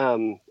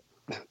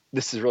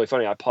 this is really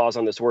funny, I pause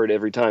on this word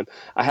every time.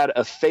 I had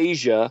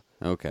aphasia,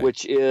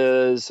 which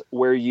is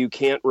where you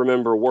can't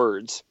remember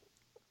words.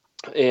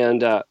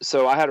 And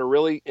so I had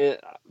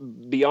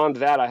beyond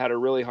that, I had a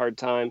really hard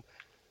time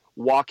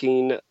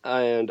walking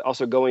and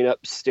also going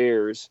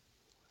upstairs.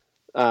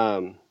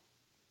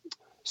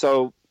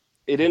 So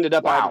it ended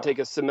up I had to take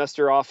a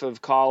semester off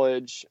of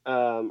college,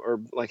 I'm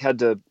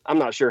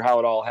not sure how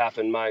it all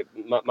happened. My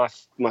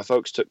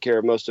folks took care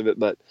of most of it,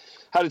 but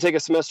had to take a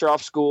semester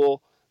off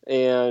school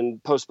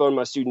and postpone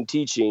my student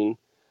teaching.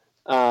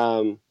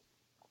 This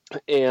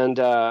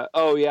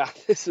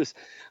is,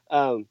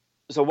 so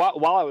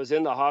while I was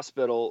in the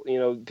hospital,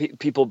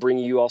 people bring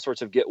you all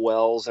sorts of get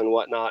wells and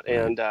whatnot.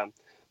 And,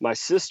 my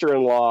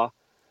sister-in-law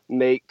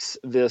makes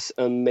this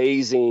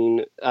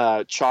amazing,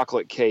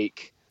 chocolate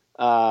cake.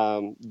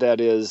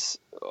 That is,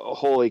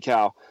 holy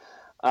cow.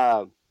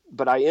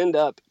 But I end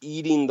up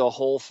eating the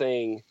whole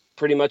thing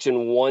pretty much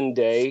in one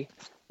day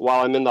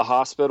while I'm in the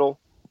hospital.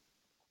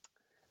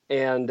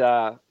 And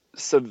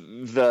so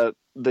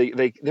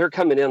they're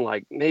coming in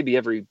like maybe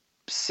every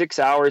 6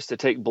 hours to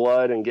take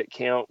blood and get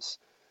counts.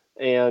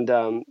 And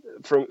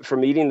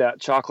from eating that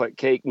chocolate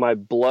cake, my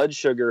blood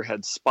sugar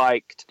had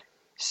spiked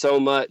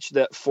so much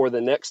that for the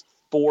next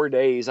 4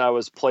 days I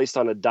was placed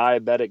on a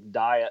diabetic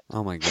diet.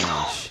 Oh my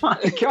gosh.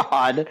 My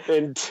God.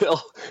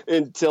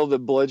 until the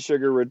blood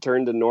sugar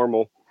returned to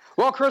normal.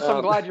 Well, Chris,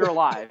 I'm glad you're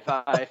alive.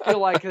 I feel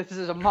like this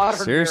is a modern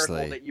Seriously.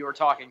 miracle that you are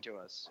talking to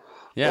us.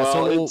 Yeah.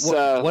 Well,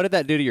 So what did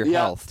that do to your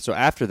health? So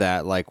after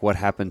that, like, what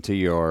happened to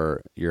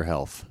your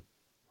health?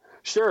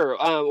 Sure.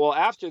 Well,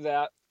 after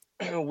that,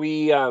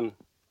 we,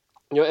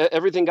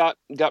 everything got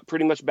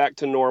pretty much back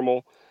to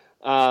normal.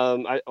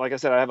 Like I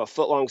said, I have a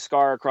foot-long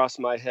scar across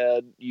my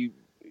head.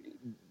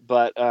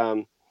 But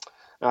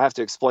I have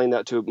to explain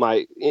that to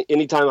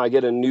anytime I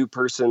get a new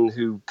person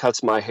who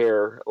cuts my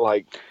hair,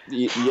 like,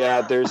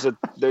 there's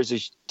a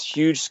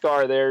huge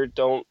scar there.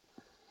 Don't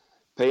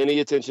pay any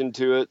attention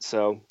to it.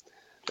 So,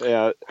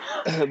 yeah.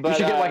 But, you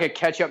should get like a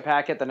ketchup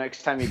packet the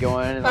next time you go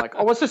in and like,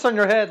 oh, what's this on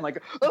your head? And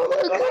like, oh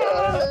my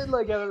God,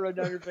 like have it run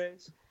down your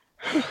face.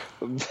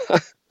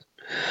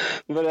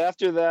 But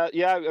after that,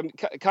 I'm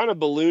kind of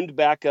ballooned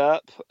back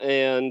up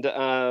and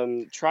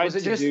tried was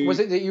it to Was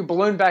it that you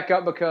ballooned back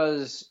up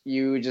because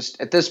you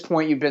just, at this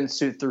point, you've been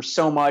through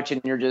so much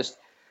and you're just,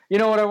 you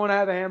know what, I want to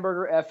have a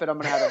hamburger, F it, I'm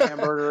going to have a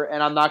hamburger,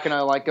 and I'm not going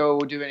to like go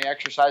do any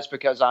exercise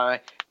because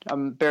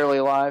I'm barely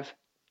alive?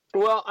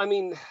 Well, I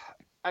mean,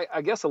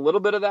 I guess a little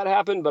bit of that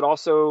happened, but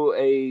also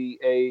in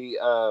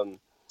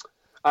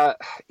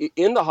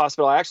the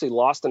hospital, I actually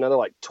lost another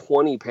like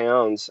 20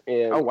 pounds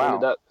and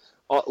ended up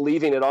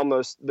leaving it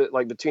almost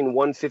like between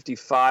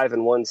 155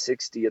 and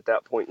 160 at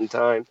that point in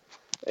time.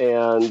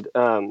 And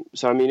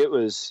so, I mean, it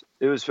was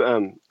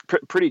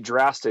pretty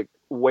drastic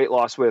weight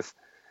loss with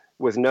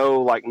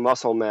no like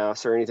muscle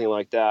mass or anything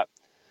like that.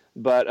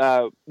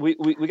 But we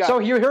got. So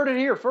you heard it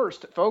here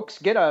first, folks.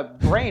 Get a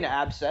brain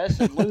abscess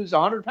and lose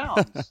 100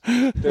 pounds.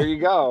 There you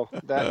go.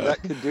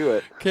 That could do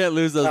it. Can't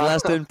lose those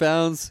last 10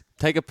 pounds.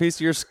 Take a piece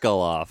of your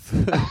skull off.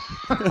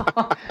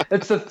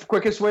 It's the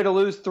quickest way to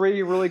lose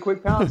 3 really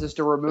quick pounds is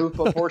to remove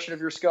a portion of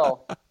your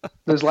skull.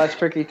 Those last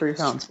tricky 3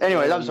 pounds.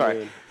 Anyways, I'm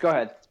sorry. Go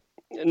ahead.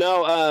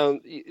 No,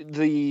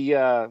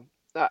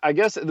 I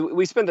guess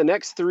we spent the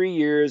next 3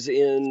 years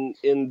in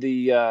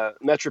the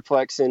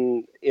Metroplex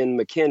in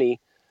McKinney.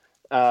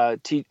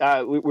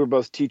 We were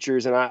both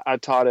teachers, and I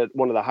taught at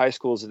one of the high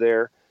schools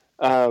there.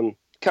 Kind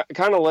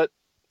of let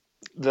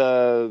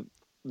the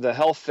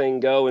health thing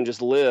go and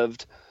just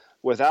lived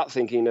without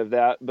thinking of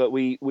that. But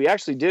we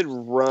actually did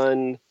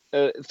run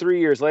 3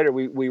 years later.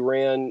 We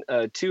ran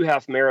 2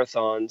 half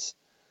marathons,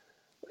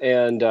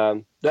 and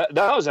that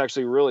was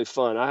actually really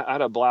fun. I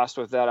had a blast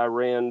with that. I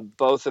ran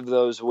both of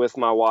those with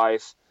my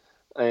wife,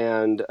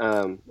 and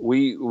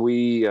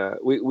we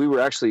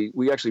actually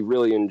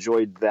really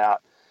enjoyed that.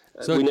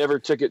 So we never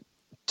took it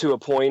to a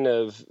point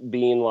of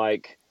being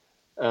like,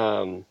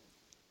 I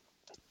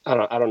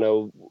don't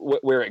know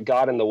where it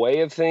got in the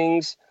way of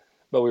things,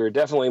 but we were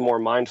definitely more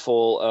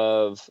mindful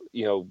of,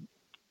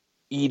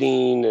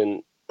 eating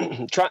and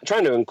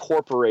trying to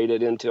incorporate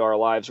it into our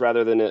lives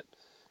rather than it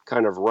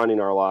kind of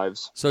running our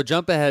lives. So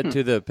jump ahead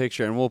to the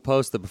picture, and we'll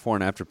post the before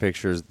and after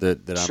pictures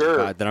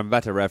that I'm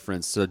about to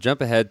reference. So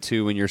jump ahead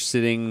to when you're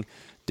sitting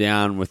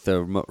down with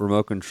the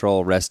remote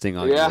control resting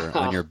on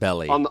your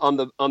belly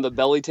on the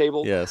belly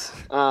table. Yes.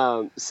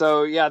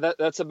 So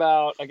that's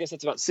about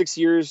 6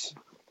 years.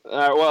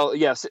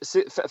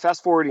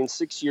 Fast forwarding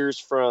 6 years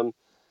from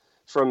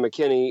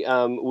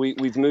McKinney,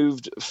 we've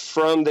moved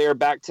from there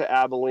back to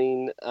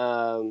Abilene.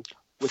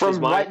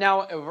 Right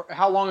now,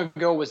 how long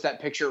ago was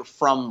that picture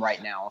from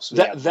right now? So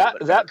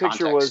that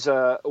picture was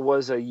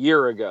a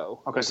year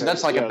ago. Okay, so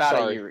that's like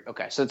a year.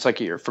 Okay, so it's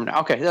like a year from now.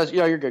 Okay,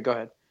 you're good. Go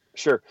ahead.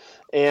 Sure.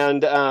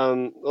 And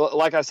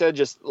like I said,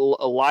 just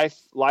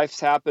life's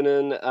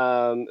happening.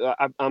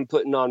 I'm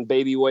putting on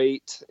baby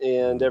weight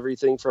and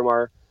everything from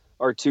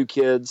our 2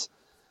 kids.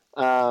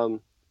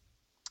 And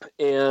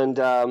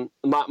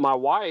my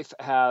wife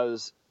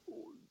has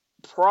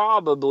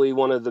probably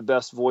one of the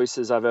best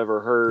voices I've ever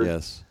heard.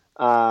 Yes.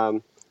 I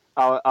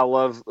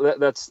love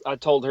that. I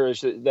told her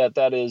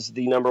that is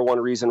the number one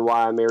reason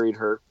why I married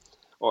her.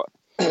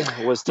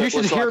 You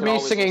should hear me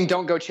singing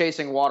 "Don't Go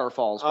Chasing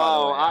Waterfalls." By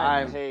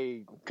the way.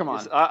 Hey, come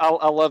on!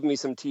 I love me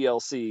some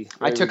TLC.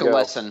 I took a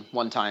lesson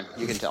one time.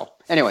 You can tell.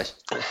 Anyways,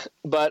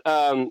 but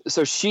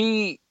so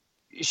she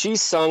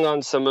sung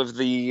on some of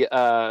the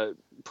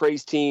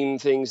praise team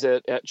things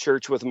at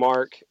church with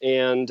Mark,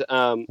 and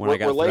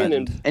we're laying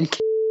in. And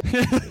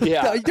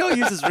yeah, don't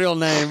use his real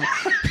name.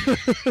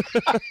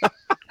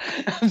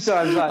 I'm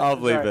sorry. I'll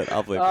believe it.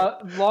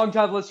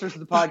 Long-time listeners of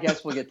the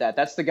podcast will get that.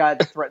 That's the guy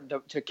that threatened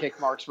to kick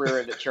Mark's rear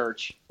end at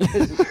church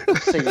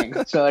singing.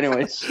 So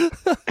anyways.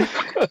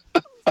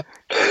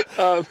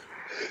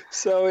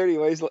 So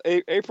anyways,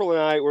 April and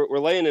I we're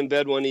laying in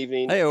bed one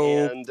evening.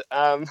 Hey-o.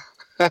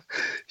 And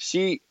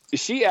she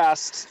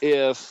asks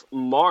if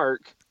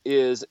Mark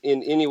is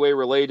in any way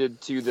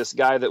related to this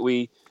guy that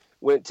we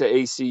went to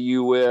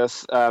ACU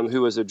with,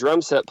 who was a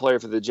drum set player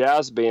for the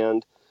jazz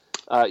band.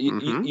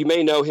 You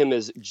may know him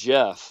as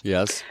Jeff.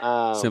 Yes.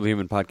 Simply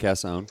Human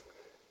Podcast own.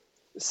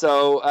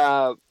 So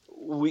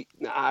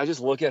I just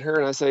look at her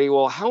and I say,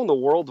 well, how in the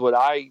world would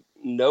I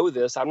know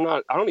this? I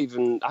haven't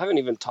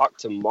even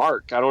talked to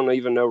Mark. I don't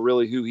even know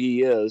really who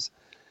he is.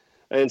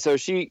 And so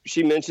she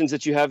mentions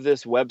that you have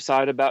this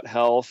website about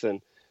health,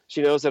 and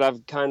she knows that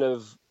I've kind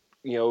of,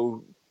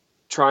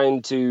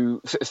 trying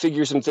to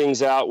figure some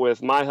things out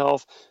with my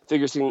health,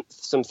 figure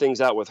some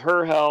things out with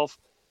her health.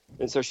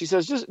 And so she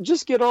says,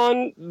 just get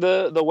on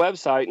the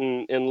website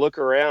and look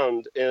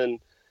around. And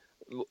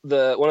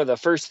one of the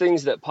first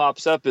things that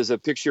pops up is a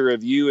picture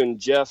of you and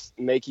Jeff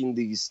making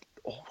these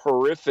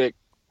horrific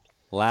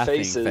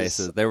laughing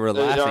faces. They were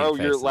laughing faces.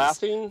 You're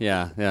laughing?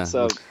 Yeah.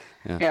 So,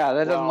 yeah,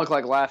 that doesn't look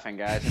like laughing,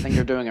 guys. I think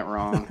you're doing it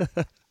wrong.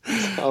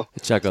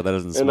 Chuckle, that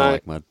doesn't smell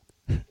like mud.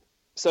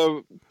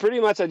 So pretty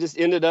much I just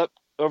ended up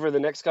over the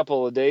next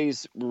couple of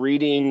days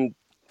reading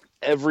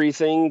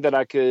everything that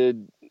I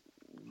could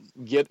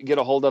get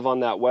a hold of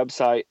on that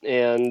website.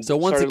 And so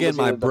once again,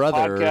 my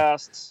brother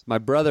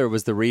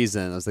was the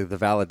reason. It was like the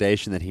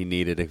validation that he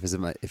needed.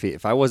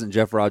 If I wasn't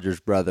Jeff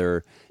Rogers'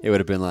 brother, it would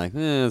have been like,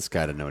 this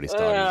guy doesn't know what he's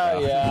talking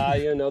about.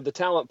 Yeah, the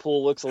talent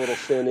pool looks a little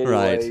thin anyways.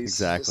 Right,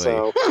 exactly.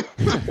 So,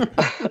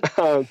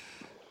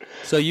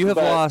 so you have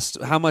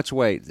lost how much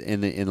weight in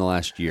the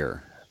last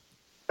year?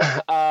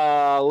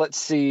 Let's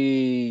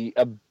see,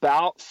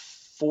 about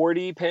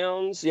 40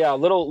 pounds. Yeah, a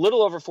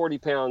little over 40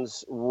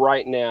 pounds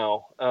right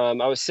now.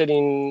 I was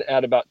sitting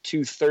at about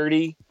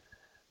 230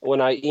 when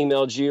I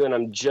emailed you, and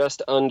I'm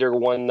just under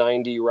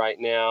 190 right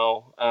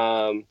now.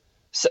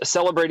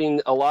 Celebrating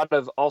a lot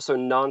of also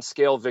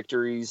non-scale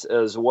victories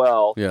as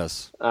well.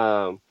 Yes.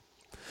 So,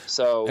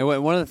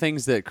 and one of the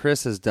things that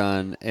Chris has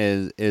done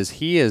is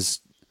he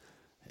is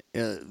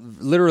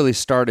literally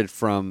started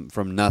from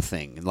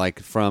nothing.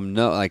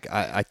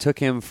 I took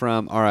him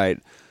from, all right,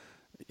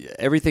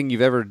 everything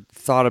you've ever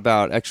thought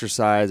about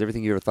exercise,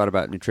 everything you ever thought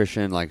about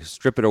nutrition, like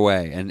strip it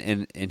away,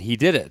 and he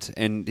did it.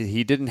 And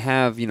he didn't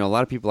have, a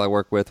lot of people I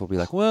work with will be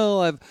like,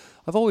 well,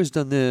 I've always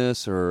done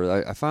this,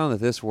 or I found that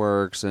this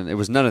works, and it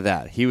was none of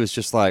that. He was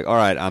just like, all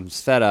right, I'm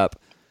fed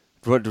up.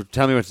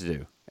 Tell me what to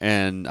do,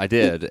 and I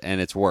did, and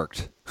it's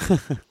worked.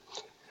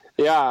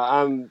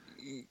 Yeah.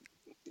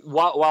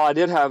 While I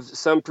did have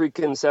some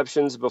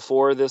preconceptions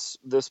before this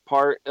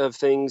part of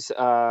things,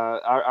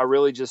 I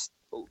really just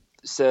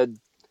said,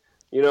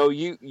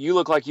 you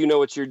look like you know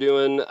what you're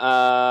doing.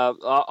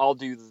 I'll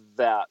do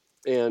that.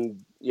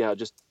 And yeah,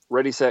 just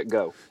ready, set,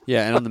 go.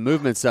 Yeah. And on the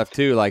movement stuff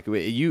too, like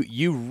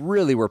you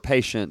really were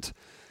patient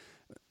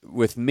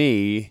with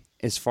me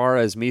as far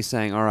as me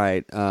saying, all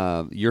right,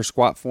 your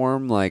squat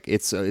form, like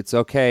it's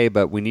okay,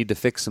 but we need to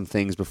fix some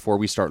things before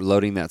we start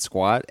loading that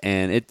squat.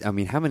 And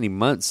how many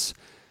months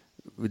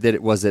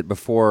was it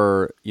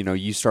before,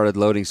 you started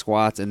loading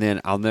squats, and then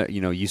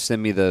you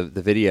send me the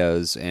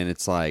videos, and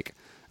it's like,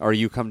 or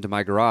you come to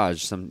my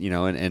garage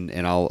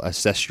and I'll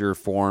assess your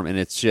form, and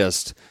it's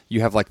just,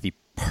 you have like the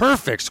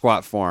perfect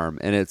squat form,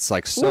 and it's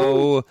like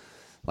so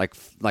like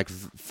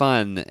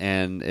fun,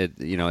 and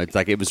it's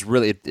like, it was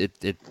really,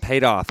 it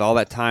paid off. All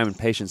that time and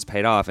patience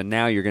paid off, and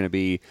now you're going to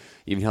be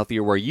even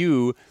healthier, where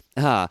you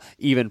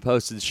even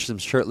posted some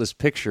shirtless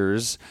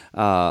pictures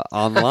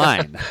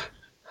online.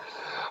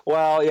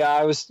 Well, yeah,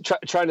 I was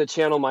trying to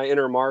channel my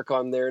inner Mark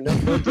on there. No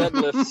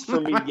deadlifts for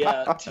me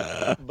yet,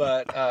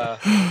 but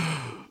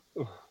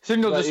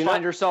soon you'll just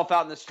find yourself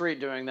out in the street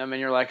doing them, and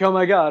you're like, "Oh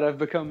my God, I've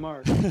become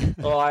Mark."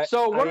 Well,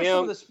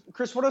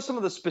 Chris? What are some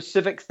of the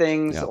specific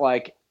things? Yeah.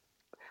 Like,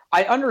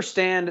 I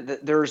understand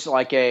that there's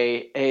like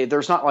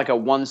there's not like a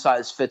one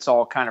size fits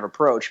all kind of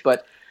approach,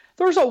 but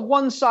there's a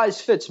one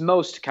size fits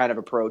most kind of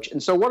approach.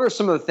 And so, what are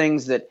some of the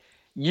things that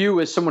you,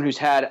 as someone who's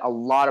had a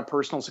lot of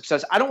personal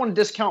success, I don't want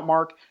to discount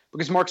Mark,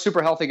 because Mark's a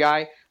super healthy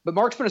guy, but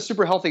Mark's been a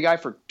super healthy guy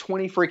for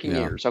 20 freaking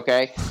years,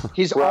 okay?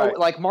 He's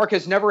right. Mark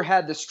has never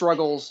had the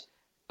struggles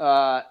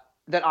that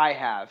I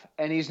have,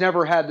 and he's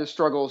never had the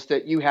struggles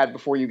that you had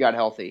before you got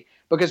healthy,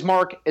 because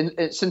Mark,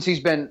 since he's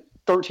been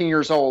 13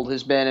 years old,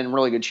 has been in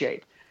really good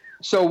shape.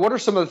 So what are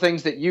some of the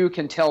things that you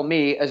can tell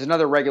me as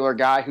another regular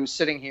guy who's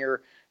sitting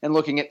here and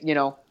looking at,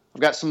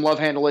 I've got some love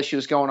handle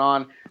issues going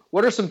on.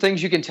 What are some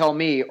things you can tell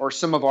me or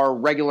some of our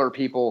regular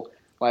people,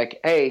 like,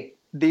 hey,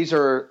 these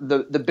are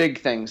the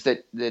big things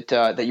that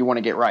you want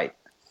to get right?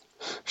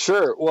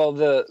 Sure. Well,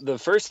 the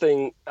first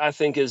thing I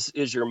think is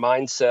your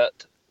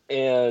mindset.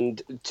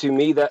 And to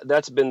me,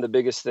 that's been the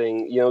biggest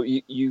thing.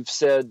 You've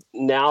said,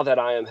 now that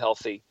I am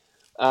healthy,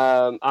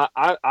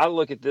 I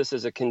look at this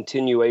as a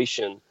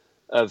continuation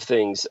of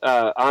things.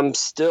 I'm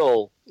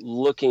still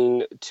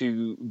looking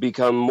to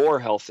become more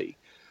healthy.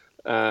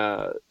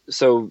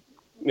 So,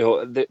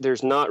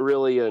 there's not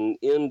really an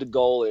end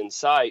goal in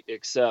sight,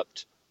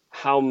 except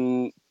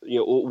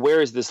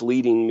where is this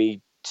leading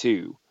me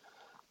to?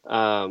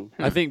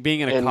 I think being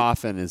in a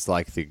coffin is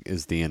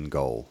the end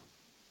goal.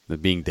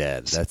 Being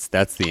dead,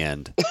 that's the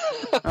end.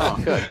 Oh,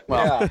 good.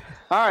 Well, yeah.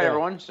 All right,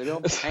 everyone. So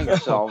don't hang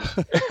yourselves.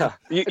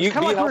 You be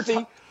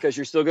healthy, because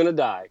you're still going to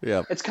die.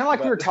 Yeah. It's kind of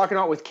like we were talking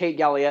about with Kate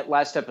Galliette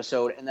last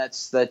episode, and I'm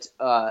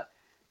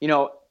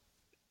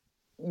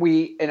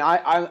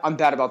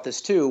bad about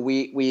this too.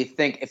 We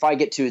think, if I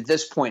get to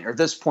this point or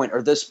this point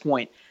or this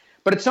point,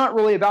 but it's not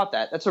really about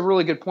that. That's a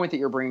really good point that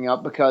you're bringing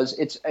up, because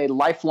it's a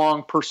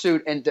lifelong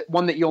pursuit, and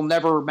one that you'll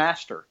never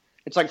master.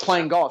 It's like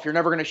playing golf. You're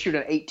never going to shoot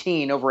an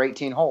 18 over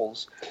 18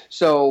 holes.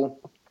 So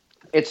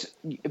it's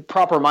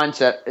proper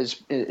mindset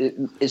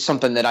is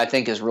something that I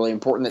think is really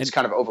important. That's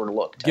kind of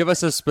overlooked. Give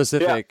us a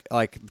specific,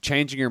 like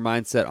changing your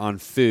mindset on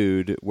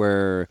food,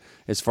 where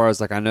as far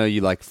as like, I know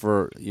you like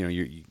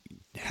you're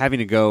having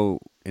to go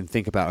and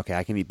think about, okay,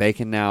 I can eat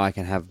bacon now, I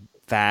can have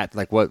fat.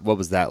 Like what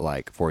was that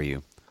like for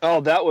you?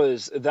 Oh, that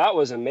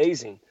was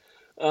amazing.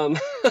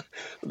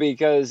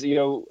 Because,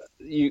 you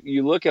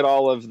look at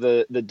all of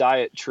the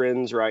diet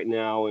trends right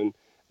now, and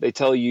they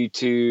tell you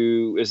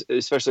to,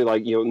 especially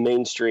like,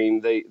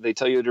 mainstream, they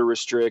tell you to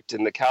restrict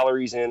and the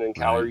calories in and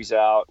calories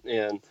out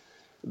and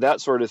that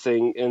sort of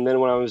thing. And then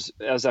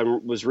as I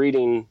was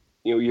reading,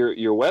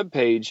 your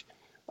webpage,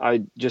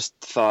 I just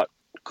thought,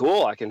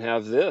 cool, I can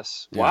have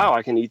this. Yeah. Wow,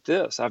 I can eat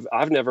this.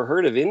 I've never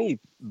heard of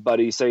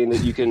anybody saying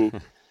that you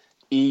can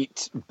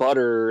eat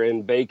butter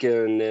and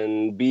bacon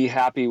and be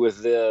happy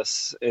with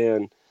this.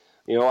 And,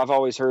 I've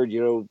always heard,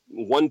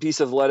 one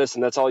piece of lettuce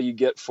and that's all you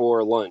get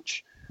for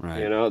lunch.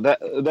 Right.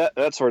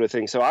 That sort of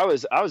thing. So I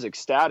was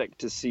ecstatic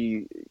to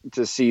see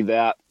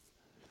that.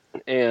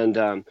 And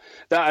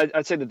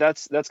I'd say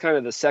that's kind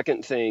of the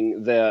second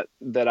thing that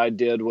I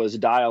did was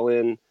dial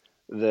in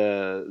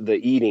the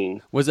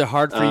eating. Was it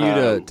hard for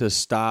you to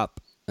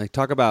stop? Like,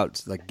 talk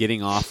about like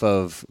getting off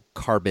of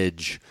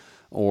garbage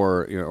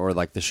or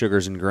like the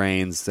sugars and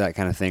grains, that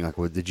kind of thing. Like,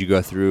 did you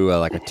go through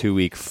like a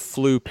 2-week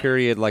flu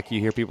period like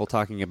you hear people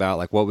talking about?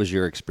 Like, what was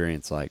your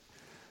experience like?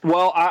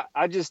 Well, I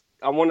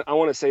want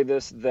to say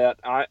this, that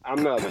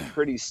I'm a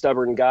pretty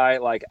stubborn guy.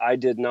 Like, I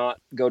did not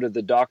go to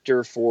the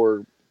doctor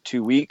for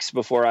 2 weeks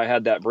before I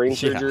had that brain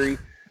surgery.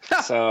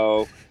 Yeah.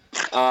 So,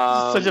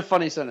 such a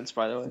funny sentence,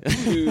 by the way.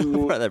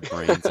 That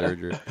brain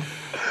surgery.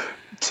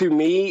 To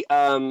me,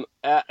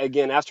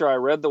 again, after I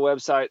read the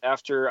website,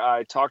 after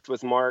I talked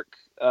with Mark,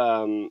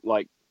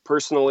 like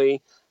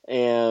personally,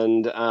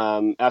 and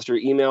after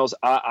emails,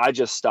 I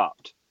just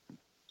stopped.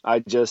 I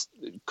just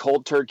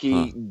cold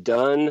turkey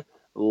done.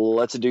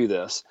 Let's do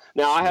this.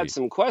 Now, I had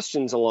some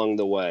questions along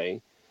the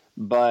way,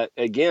 but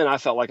again, I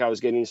felt like I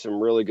was getting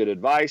some really good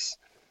advice,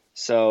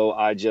 so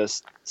I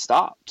just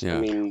stopped. Yeah.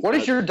 I mean, what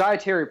is your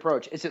dietary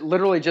approach? Is it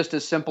literally just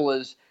as simple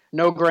as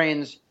no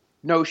grains,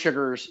 no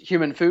sugars,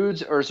 human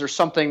foods, or is there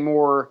something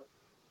more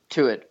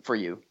to it for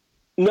you?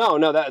 No,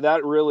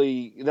 that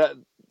really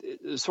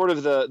sort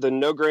of the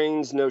no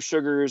grains, no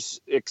sugars,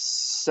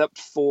 except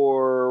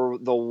for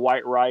the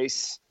white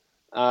rice.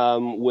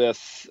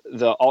 With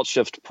the alt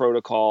shift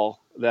protocol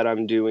that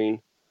I'm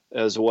doing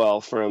as well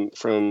from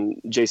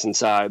Jason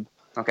Seib.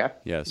 Okay.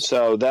 Yes.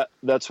 So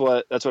that's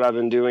what I've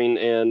been doing,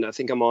 and I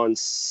think I'm on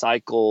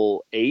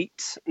cycle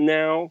 8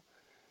 now.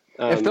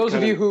 If those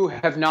of you who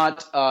are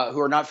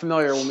not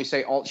familiar, when we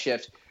say alt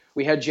shift,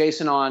 we had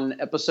Jason on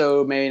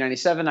episode maybe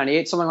 97,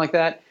 98, something like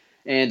that,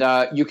 and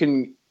you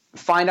can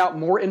find out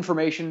more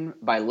information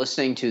by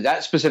listening to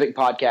that specific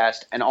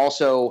podcast, and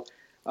also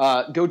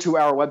go to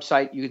our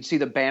website. You can see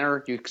the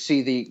banner. You can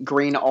see the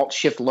green alt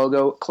shift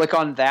logo. Click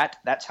on that.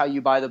 That's how you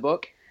buy the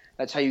book.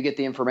 That's how you get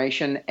the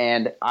information.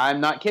 And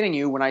I'm not kidding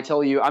you when I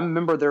tell you I'm a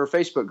member of their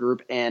Facebook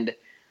group, and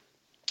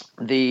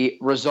the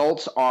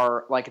results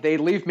are like they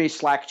leave me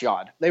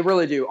slack-jawed. They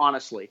really do,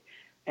 honestly.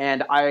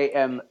 And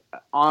I'm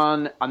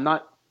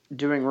not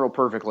doing real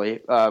perfectly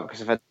because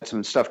I've had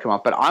some stuff come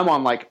up, but I'm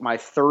on like my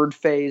 3rd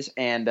phase,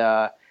 and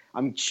I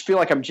feel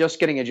like I'm just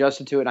getting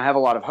adjusted to it, and I have a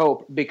lot of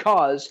hope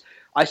because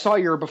I saw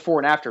your before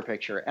and after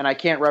picture, and I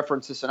can't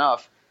reference this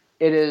enough.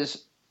 It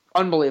is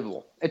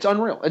unbelievable. It's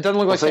unreal. It doesn't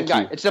look like the same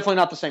guy. It's definitely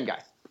not the same guy.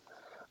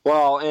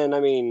 Well, and I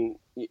mean,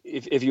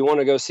 if you want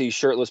to go see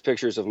shirtless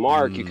pictures of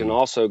Mark, you can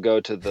also go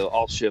to the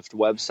Alt Shift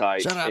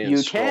website.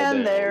 You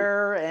can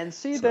there and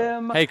see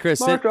them. Hey, Chris,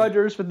 Mark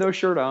Rogers with no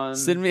shirt on.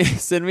 Send me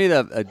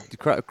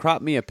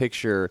crop me a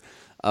picture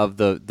of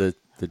the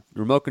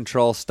remote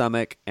control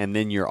stomach and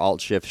then your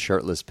Alt Shift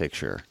shirtless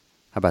picture.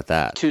 How about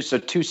that? Two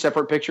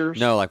separate pictures?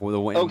 No, like with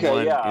one. Okay,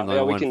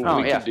 we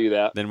can do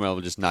that. Then we'll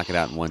just knock it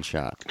out in one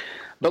shot.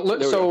 But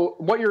look, so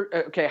what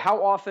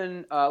how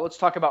often? Let's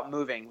talk about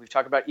moving. We've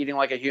talked about eating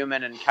like a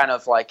human and kind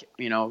of like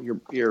your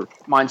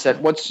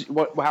mindset.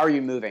 How are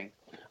you moving?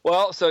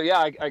 Well, so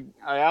yeah,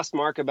 I asked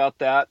Mark about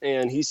that,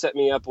 and he set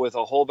me up with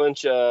a whole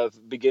bunch of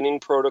beginning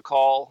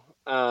protocol.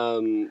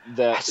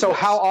 So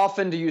how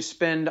often do you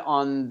spend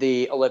on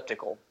the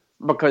elliptical?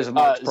 Because of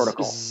Mark's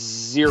protocol.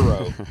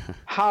 0.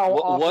 How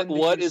often?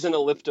 What is an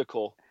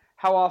elliptical?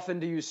 How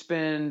often do you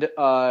spend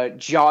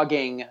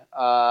jogging?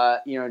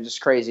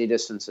 Just crazy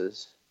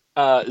distances.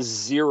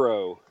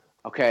 0.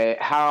 Okay.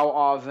 How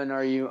often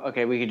are you?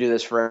 Okay, we could do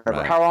this forever.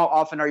 Right. How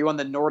often are you on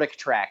the Nordic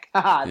track?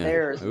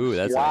 There's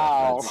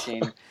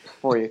machine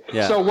for you.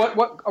 Yeah. So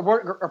what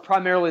are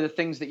primarily the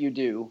things that you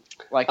do?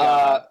 Like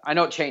I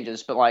know it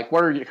changes, but like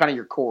what are kind of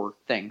your core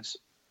things?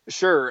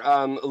 Sure.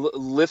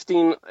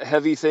 Lifting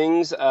heavy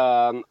things.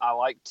 I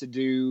like to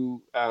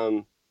do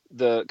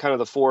the kind of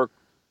the 4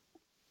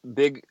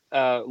 big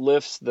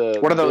lifts.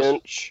 What are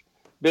those?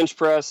 Bench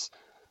press,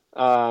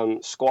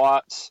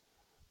 squats,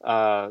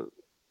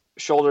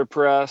 shoulder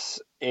press,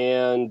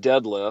 and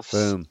deadlifts.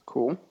 Boom.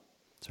 Cool.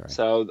 Sorry.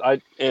 So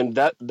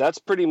that's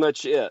pretty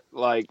much it.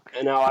 Like,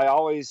 and now I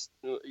always,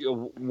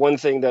 one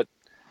thing that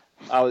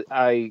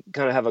I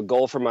kind of have a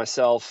goal for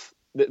myself.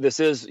 This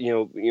is,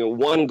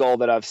 one goal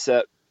that I've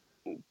set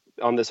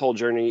on this whole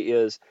journey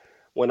is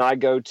when I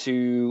go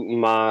to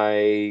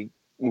my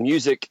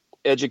music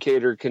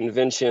educator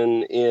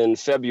convention in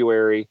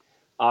February,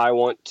 I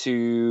want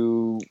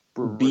to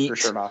beat your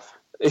shirt off.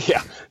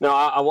 Yeah, no,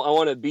 I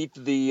want to beat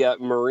the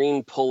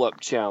Marine pull-up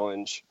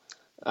challenge,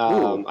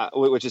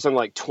 which is something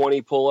like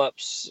 20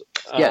 pull-ups.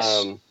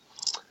 Yes.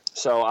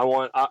 So I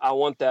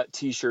want that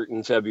T-shirt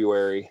in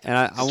February, and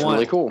I want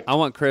really cool. I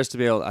want Chris to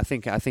be able. I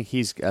think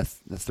he's a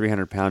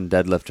 300-pound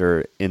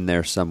deadlifter in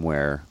there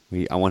somewhere.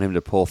 I want him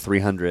to pull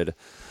 300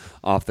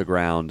 off the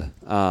ground.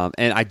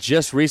 And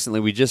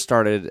we just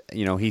started.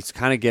 He's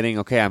kind of getting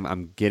okay.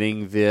 I'm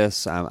getting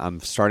this. I'm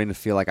starting to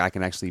feel like I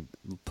can actually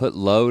put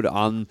load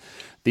on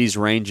these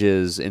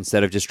ranges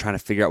instead of just trying to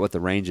figure out what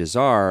the ranges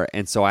are.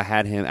 And so I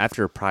had him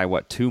after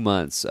probably 2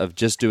 months of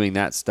just doing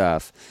that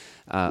stuff.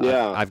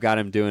 I've got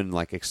him doing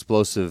like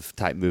explosive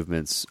type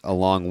movements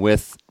along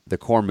with the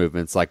core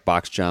movements like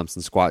box jumps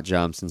and squat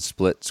jumps and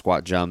split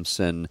squat jumps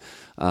and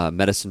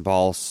medicine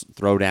balls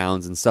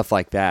throwdowns and stuff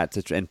like that,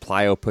 and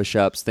plyo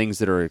push-ups, things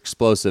that are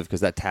explosive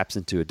because that taps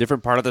into a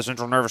different part of the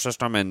central nervous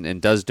system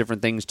and does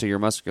different things to your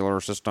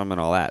muscular system and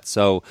all that.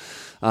 So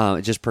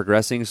just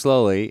progressing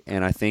slowly,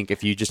 and I think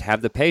if you just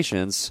have the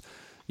patience,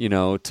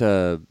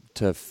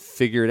 to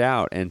figure it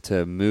out and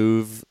to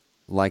move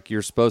like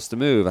you're supposed to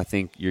move, I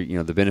think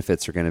the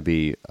benefits are going to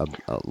be a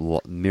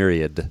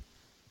myriad.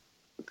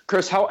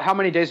 Chris, how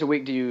many days a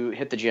week do you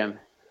hit the gym?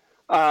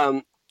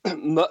 On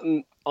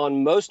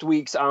most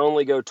weeks, I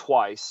only go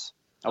twice.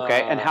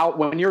 Okay, and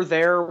when you're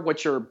there,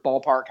 what's your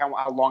ballpark?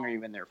 How long are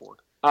you in there for?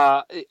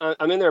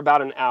 I'm in there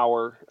about an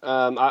hour.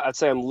 I'd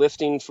say I'm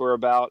lifting for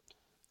about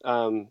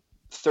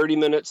 30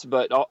 minutes,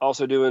 but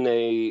also doing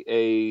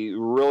a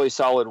really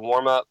solid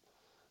warm up.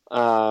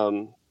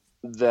 And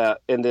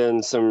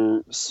then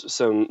some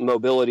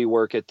mobility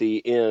work at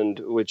the end,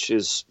 which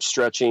is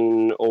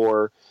stretching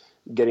or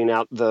getting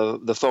out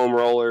the foam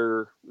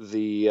roller,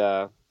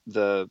 the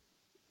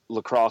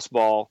lacrosse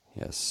ball.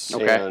 Yes.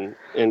 Okay.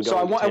 And so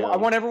I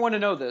want everyone to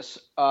know this,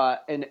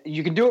 and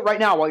you can do it right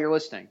now while you're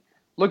listening.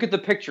 Look at the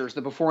pictures,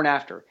 the before and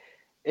after.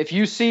 If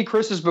you see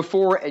Chris's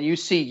before and you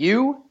see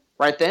you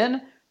right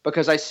then,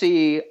 because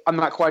I'm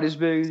not quite as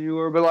big as you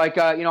are, but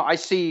I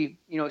see,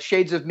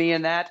 shades of me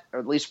in that, or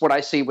at least what I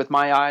see with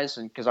my eyes,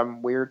 and because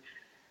I'm weird.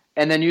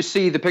 And then you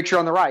see the picture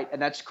on the right,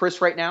 and that's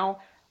Chris right now.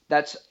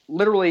 That's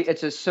literally,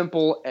 it's as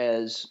simple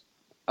as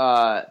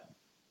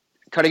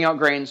cutting out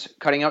grains,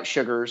 cutting out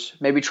sugars,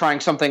 maybe trying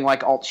something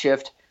like alt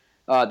shift,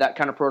 that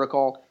kind of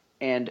protocol,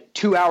 and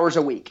 2 hours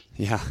a week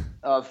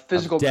of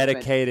physical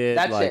dedicated.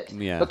 Movement. That's it.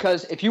 Yeah.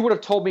 Because if you would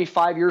have told me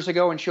 5 years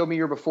ago and showed me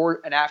your before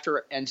and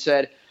after and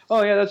said,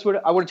 oh yeah, that's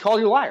what I would have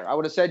called you a liar. I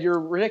would have said you're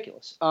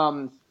ridiculous.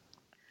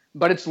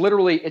 But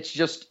it's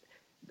just,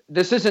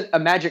 this isn't a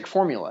magic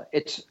formula.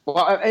 It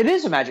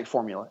is a magic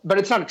formula, but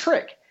it's not a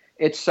trick.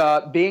 It's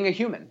being a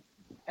human.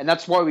 And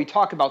that's why we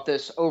talk about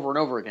this over and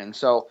over again.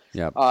 So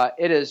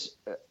it is,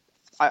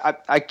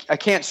 I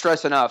can't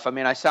stress enough. I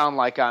mean, I sound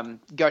like I'm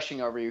gushing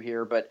over you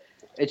here, but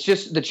it's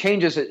just, the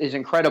changes is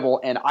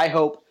incredible. And I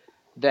hope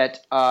that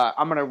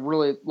I'm going to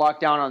really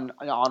lock down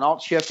on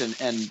alt shift,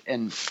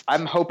 and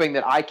I'm hoping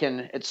that I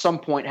can at some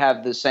point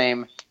have the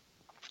same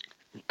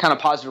kind of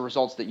positive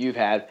results that you've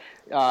had.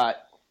 I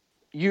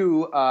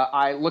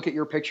look at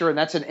your picture, and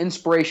that's an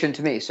inspiration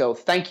to me. So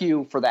thank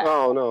you for that.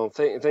 Oh no,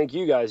 thank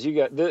you guys. You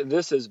got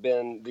this has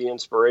been the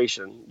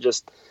inspiration.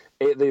 Just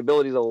the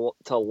ability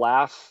to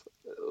laugh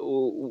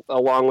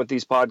along with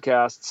these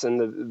podcasts,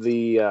 and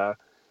the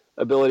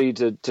ability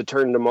to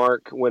turn to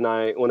Mark when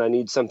I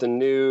need something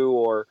new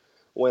or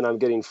when I'm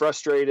getting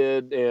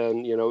frustrated.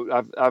 And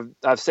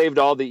I've saved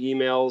all the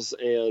emails,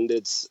 and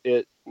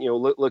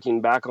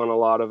looking back on a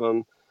lot of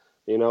them,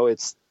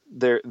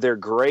 they're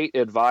great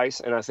advice.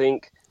 And I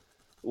think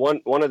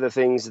one of the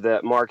things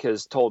that Mark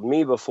has told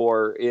me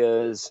before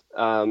is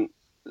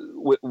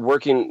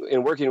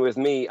working with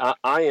me,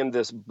 I am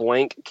this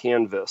blank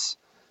canvas.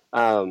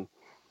 I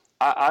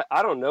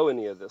don't know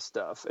any of this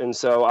stuff, and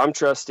so I'm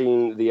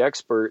trusting the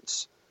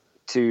experts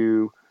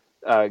to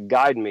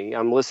guide me.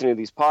 I'm listening to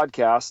these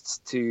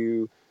podcasts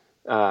to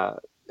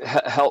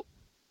help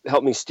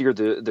me steer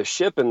the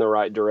ship in the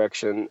right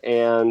direction.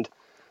 And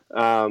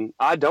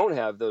I don't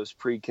have those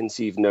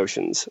preconceived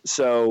notions.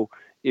 So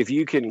if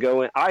you can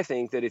go in, I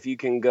think that if you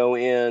can go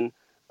in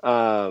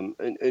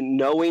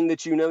knowing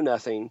that you know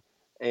nothing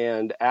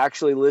and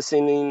actually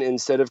listening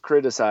instead of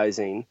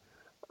criticizing,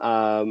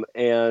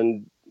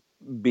 and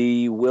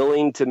be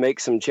willing to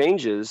make some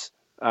changes,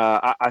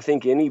 I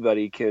think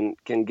anybody can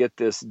get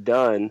this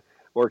done,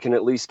 or can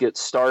at least get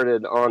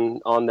started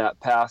on that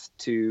path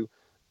to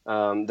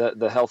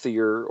the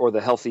healthier or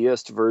the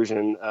healthiest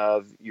version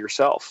of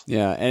yourself.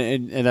 Yeah,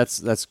 and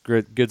that's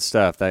good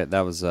stuff.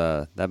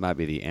 That might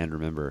be the and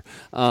remember.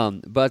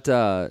 But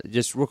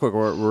just real quick,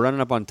 we're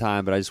running up on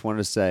time, but I just wanted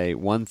to say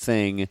one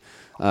thing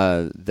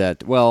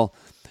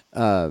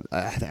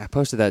I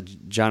posted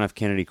that John F.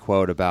 Kennedy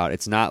quote about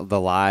it's not the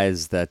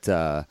lies that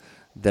are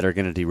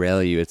going to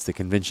derail you. It's the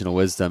conventional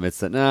wisdom. It's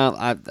that no,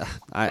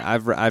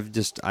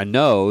 I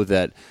know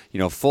that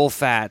full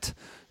fat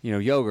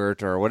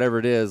yogurt or whatever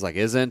it is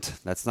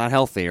that's not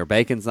healthy, or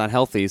bacon's not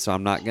healthy, so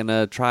I'm not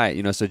gonna try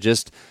it. So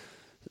just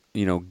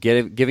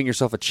giving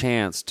yourself a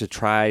chance to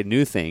try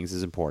new things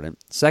is important.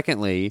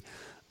 Secondly,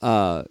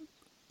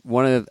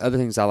 one of the other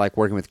things I like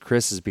working with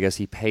Chris is because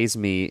he pays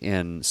me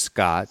in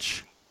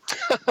scotch.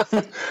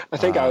 I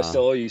think I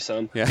still owe you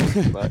some. Yeah,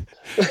 but.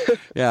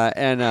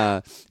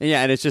 and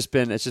it's just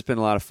been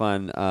a lot of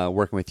fun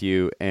working with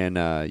you, and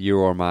you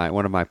are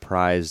one of my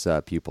prized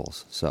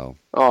pupils. So,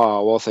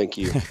 oh well, thank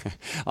you.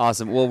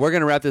 Awesome. Well, we're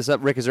gonna wrap this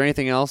up. Rick, is there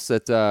anything else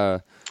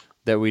that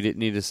we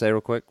need to say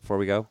real quick before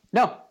we go?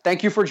 No.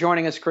 Thank you for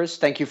joining us, Chris.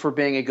 Thank you for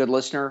being a good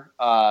listener.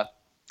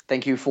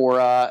 Thank you for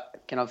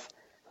kind of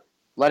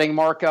letting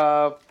Mark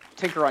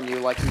tinker on you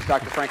like he's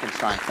Dr.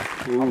 Frankenstein.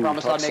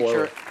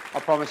 I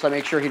promise I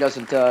make sure he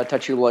doesn't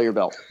touch you below your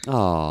belt.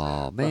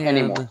 Oh, man.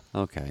 Anymore.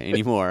 Okay,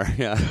 anymore.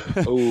 Yeah.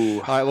 Ooh.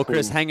 All right, well,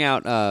 Chris, hang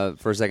out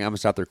for a second. I'm going to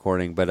stop the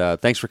recording,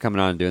 but thanks for coming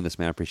on and doing this,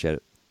 man. I appreciate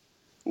it.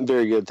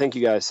 Very good. Thank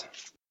you, guys.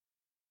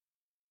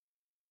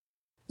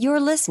 You're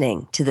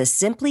listening to the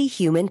Simply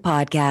Human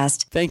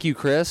podcast. Thank you,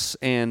 Chris.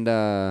 And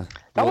that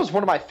was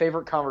one of my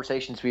favorite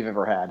conversations we've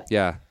ever had.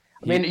 Yeah.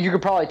 I mean, you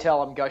could probably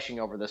tell I'm gushing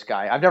over this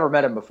guy. I've never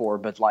met him before,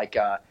 but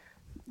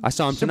I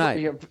saw him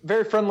tonight.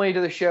 Very friendly to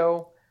the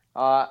show.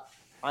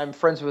 I'm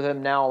friends with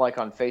him now, like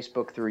on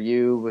Facebook through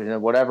you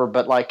and whatever.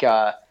 But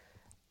I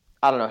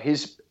don't know.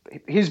 He's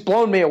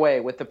blown me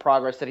away with the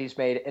progress that he's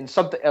made in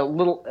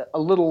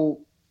a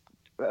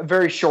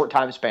very short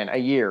time span, a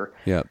year.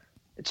 Yep.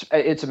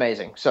 It's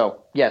amazing.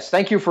 So yes,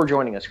 thank you for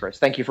joining us, Chris.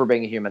 Thank you for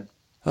being a human.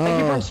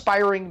 Thank you for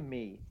inspiring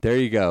me. There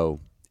you go.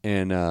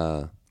 And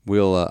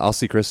I'll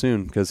see Chris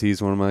soon because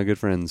he's one of my good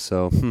friends.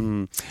 So,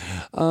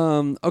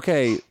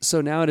 okay.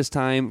 So now it is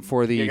time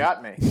for the. You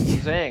got me.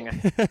 Zing.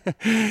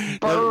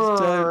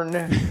 Burn.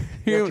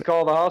 You have to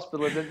call the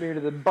hospital and admit me to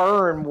the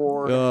burn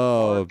ward.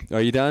 Oh,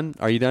 are you done?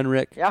 Are you done,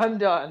 Rick? Yeah, I'm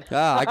done.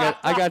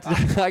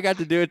 I got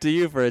to do it to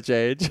you for a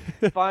change.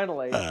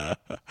 Finally, the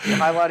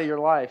highlight of your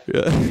life.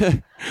 Yeah.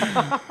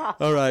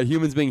 All right,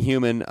 humans being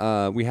human.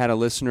 We had a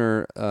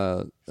listener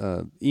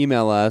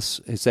email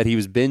us who said he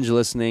was binge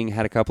listening,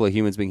 had a couple of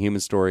humans being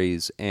human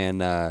stories,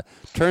 and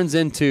turns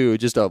into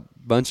just a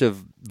bunch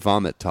of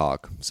vomit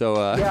talk.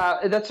 So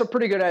yeah, that's a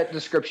pretty good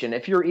description.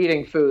 If you're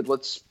eating food,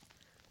 let's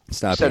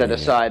set it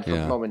aside for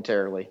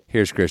momentarily.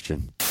 Here's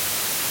Christian.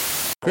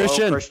 Hello,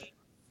 Christian.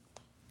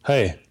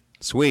 Hey.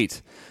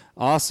 Sweet.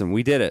 Awesome.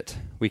 We did it.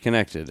 We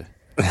connected.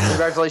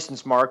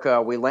 Congratulations, Mark.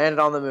 We landed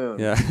on the moon.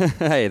 Yeah.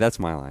 Hey, that's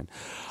my line.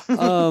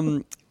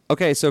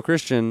 Okay, so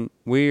Christian,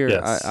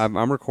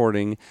 I'm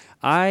recording.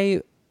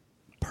 I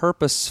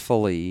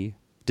purposefully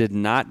did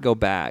not go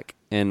back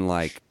and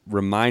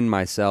remind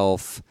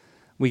myself.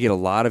 We get a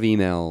lot of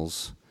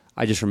emails.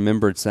 I just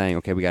remembered saying,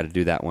 okay, we got to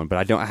do that one,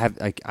 but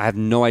I have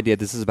no idea if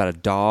this is about a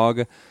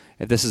dog,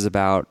 if this is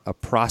about a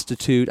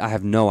prostitute. I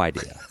have no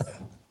idea.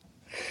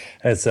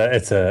 It's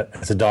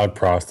a dog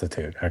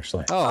prostitute,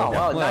 actually. Oh,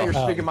 well, now you're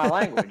speaking my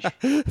language.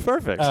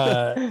 Perfect.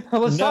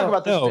 Let's talk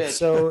about this bitch.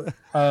 So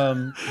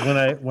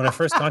when I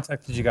first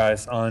contacted you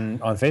guys on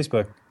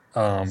Facebook,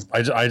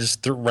 I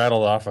just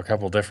rattled off a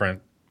couple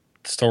different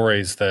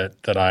stories that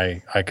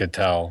I could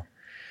tell,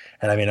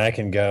 and I mean I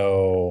can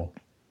go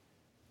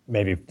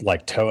maybe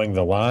towing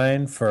the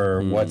line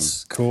for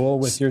what's cool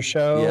with your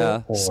show.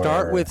 Yeah. Or...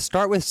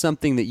 Start with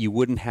something that you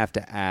wouldn't have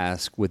to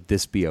ask. Would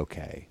this be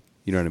okay?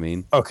 You know what I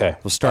mean? Okay.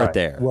 We'll start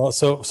there. Well,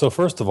 so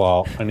first of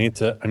all, I need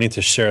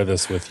to share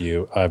this with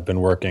you. I've been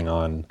working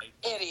on.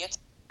 Idiot.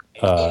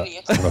 I don't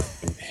know if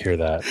you can hear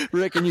that.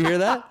 Rick, can you hear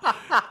that?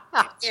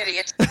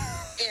 Idiot.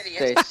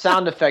 The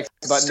sound effects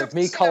button of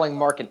me calling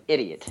Mark an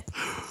idiot.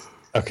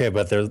 Okay,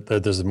 but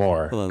there's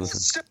more. Hold on,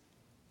 listen.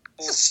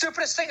 It's the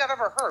stupidest thing I've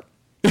ever heard.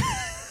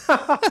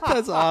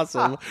 That's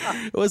awesome.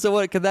 So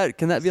what? Can that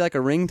be like a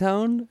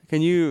ringtone?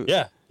 Can you?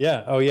 Yeah.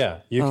 Oh yeah.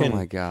 You can. Oh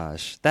my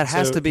gosh, that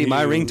has to be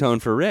my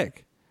ringtone for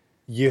Rick.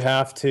 You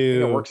have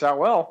to. It works out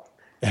well.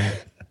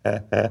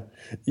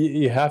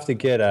 You have to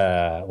get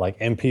a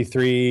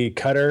MP3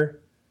 cutter.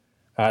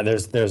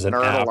 There's an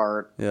Nerd app.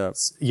 alert.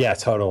 Yeah,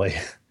 totally.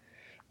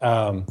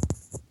 Puddle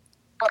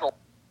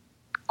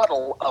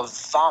of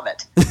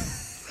vomit.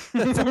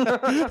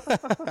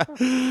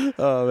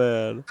 Oh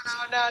man.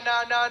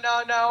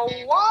 No.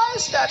 Why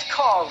is that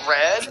car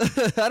red?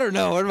 I don't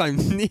know. What am I,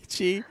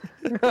 Nietzsche?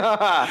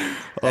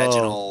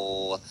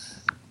 Vaginal.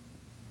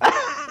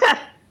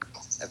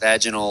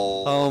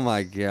 Vaginal. Oh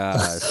my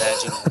gosh.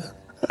 Vaginal.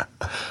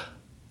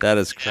 That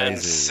is And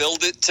crazy.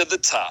 filled it to the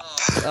top.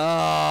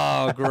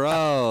 Oh,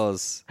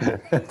 gross.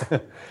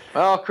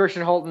 Well,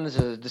 Christian Holton is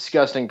a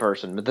disgusting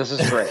person, but this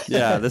is great.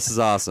 Yeah, this is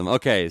awesome.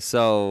 Okay,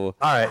 so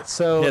All right,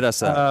 so hit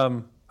us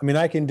up. I mean,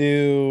 I can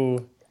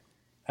do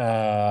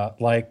a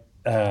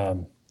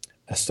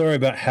story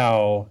about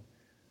how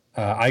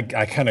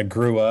I kind of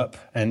grew up,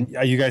 and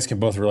you guys can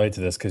both relate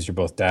to this because you're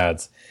both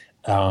dads.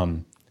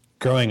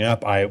 growing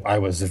up, I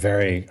was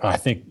I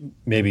think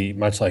maybe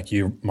much like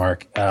you,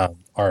 Mark,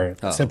 are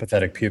a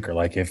sympathetic puker.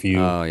 Like if you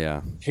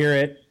hear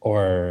it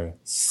or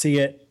see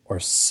it or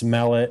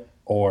smell it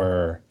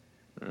or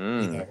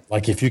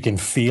like if you can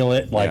feel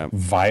it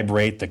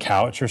vibrate the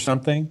couch or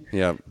something.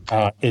 Yeah.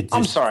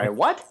 I'm sorry,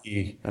 what?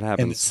 That happens.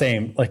 And the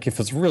same, like if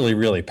it's really,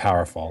 really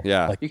powerful.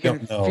 Yeah. Like you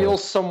can feel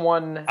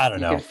someone. I don't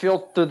know. You can feel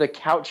through the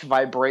couch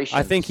vibration.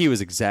 I think he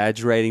was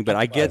exaggerating, but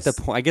I get the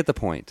point. I get the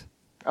point.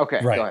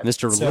 Okay, right. Go ahead.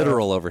 Mr.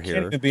 Literal over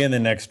here. You can be in the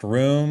next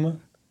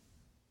room,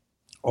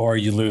 or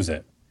you lose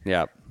it.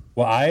 Yeah.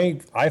 Well,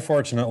 I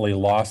fortunately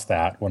lost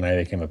that when I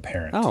became a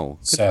parent. Oh,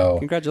 so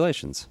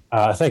congratulations.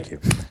 Thank you.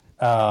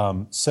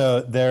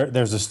 So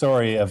there's a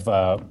story of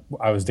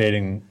I was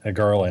dating a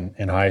girl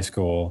in high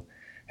school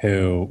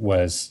who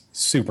was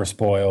super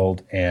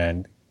spoiled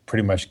and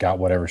pretty much got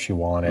whatever she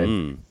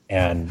wanted,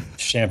 and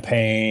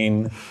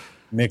champagne,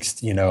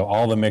 mixed,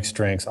 all the mixed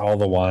drinks, all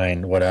the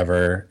wine,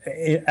 whatever,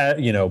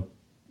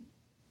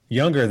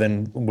 younger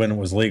than when it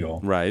was legal.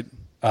 Right.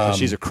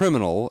 She's a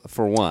criminal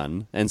for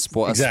one, and a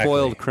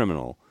spoiled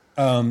criminal.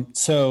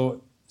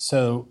 So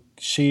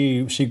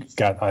she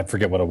got, I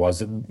forget what it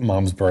was,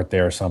 mom's birthday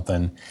or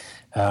something,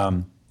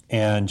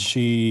 and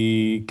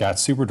she got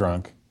super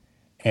drunk,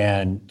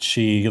 and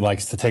she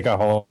likes to take off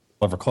all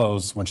of her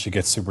clothes when she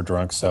gets super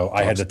drunk. So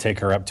I had to take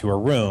her up to her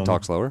room.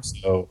 Talk slower.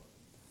 So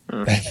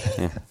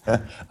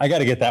I got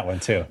to get that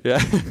one too.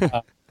 Yeah.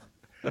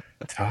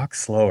 Talk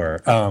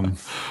slower.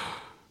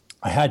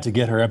 I had to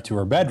get her up to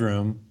her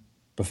bedroom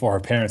before her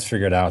parents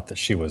figured out that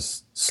she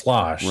was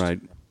sloshed. Right.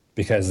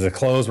 Because the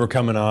clothes were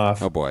coming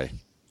off. Oh, boy.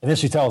 And then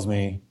she tells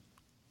me,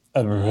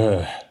 I'm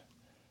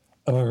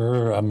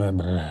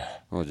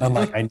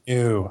like, I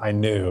knew.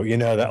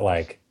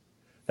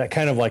 That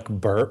kind of like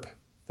burp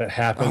that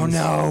happens. Oh,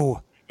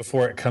 no.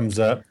 Before it comes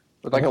up.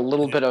 With like a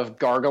little bit of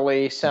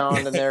gargly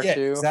sound in there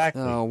too.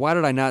 Exactly. Oh, why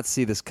did I not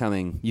see this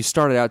coming? You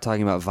started out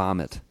talking about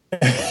vomit.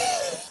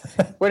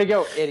 Way to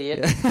go,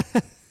 idiot.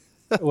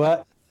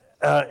 What?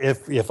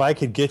 If I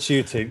could get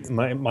you to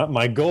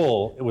my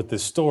goal with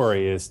this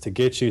story is to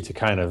get you to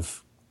kind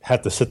of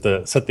have to set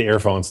the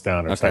earphones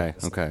down or something.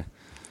 Okay.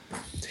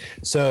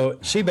 So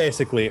she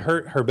basically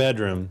her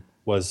bedroom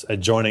was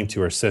adjoining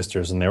to her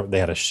sister's, and they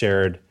had a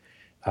shared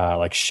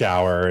like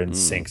shower and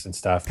sinks and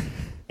stuff,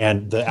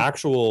 and the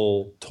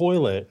actual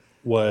toilet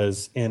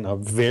was in a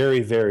very,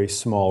 very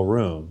small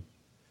room,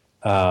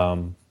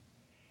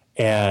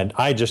 and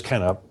I just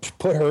kind of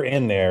put her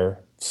in there,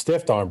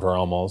 stiff-armed her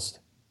almost,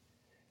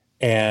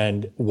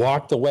 and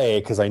walked away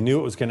because I knew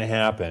it was going to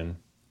happen.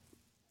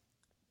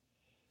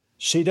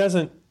 She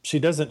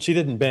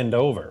didn't bend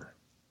over.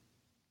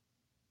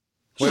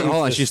 Wait,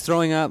 hold on. She's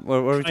throwing up. What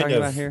are we talking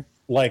about here?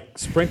 Like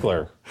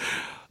sprinkler.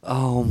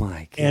 Oh,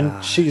 my God.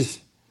 And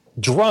she's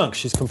drunk.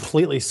 She's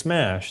completely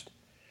smashed.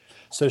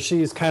 So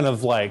she's kind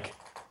of like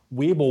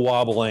weeble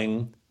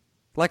wobbling.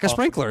 Like a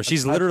sprinkler.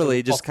 She's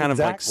literally just kind of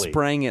like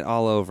spraying it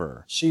all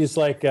over. She's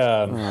like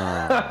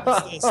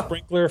a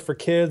sprinkler for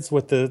kids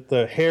with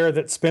the hair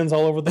that spins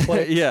all over the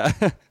place. Yeah.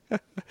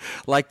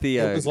 Like the...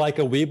 It was like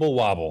a weeble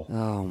wobble.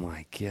 Oh,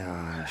 my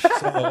gosh.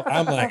 So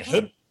I'm like...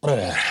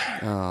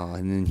 Oh,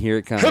 and then here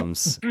it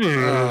comes.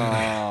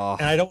 Oh.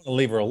 And I don't want to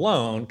leave her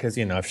alone because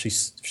if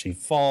she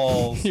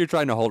falls. You're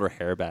trying to hold her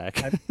hair back.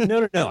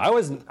 No. I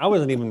wasn't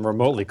even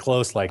remotely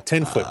close. Like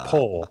 10-foot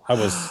pole. I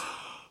was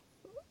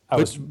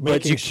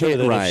making sure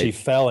that if she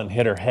fell and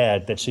hit her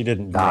head, that she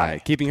didn't die.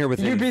 Right. Keeping her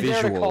within visual. You'd be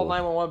there to call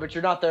 911, but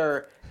you're not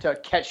there to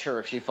catch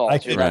her if she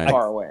falls. You're that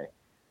far away.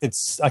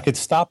 I could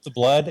stop the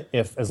blood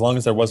as long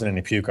as there wasn't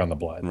any puke on the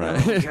blood.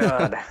 Right. Oh,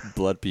 God.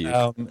 Blood puke.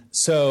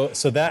 So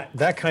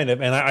that kind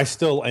of, and I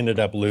still ended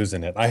up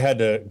losing it. I had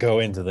to go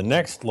into the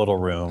next little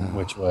room,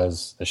 which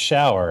was a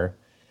shower,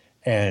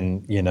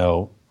 and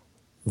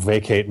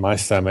vacate my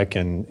stomach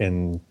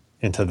and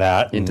into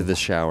that. Into the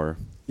shower.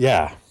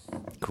 Yeah.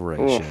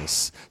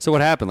 Gracious. So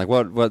what happened? Like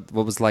what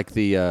was like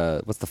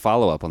the what's the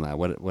follow up on that?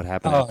 What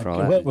happened after all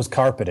that? It was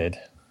carpeted.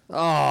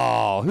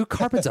 Oh, who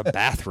carpets a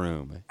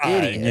bathroom?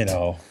 Idiot.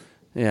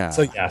 Yeah.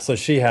 So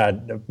she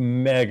had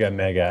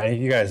mega.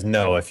 You guys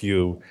know if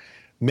you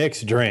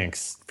mix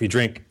drinks, if you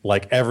drink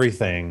like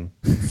everything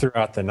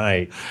throughout the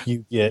night,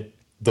 you get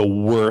the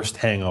worst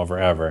hangover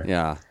ever.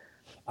 Yeah.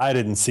 I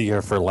didn't see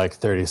her for like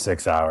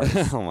 36 hours.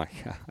 Oh my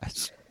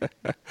gosh.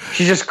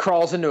 She just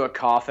crawls into a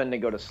coffin to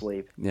go to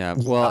sleep. Yeah.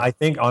 Well, I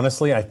think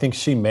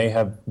she may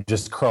have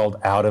just crawled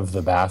out of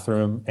the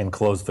bathroom and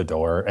closed the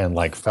door and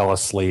like fell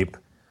asleep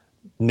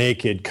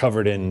naked,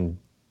 covered in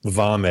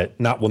vomit.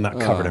 Not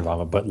covered in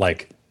vomit, but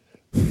like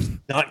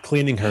not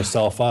cleaning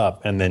herself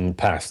up and then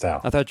passed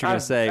out. I thought you were going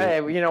to say...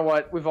 Hey, you know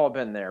what? We've all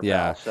been there,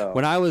 yeah. pal, so.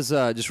 When I was,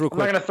 just real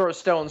quick... I'm not going to throw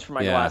stones from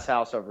my glass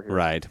house over here.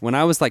 Right. When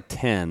I was like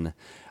 10...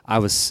 I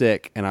was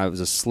sick and I was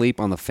asleep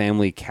on the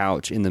family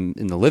couch in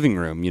the living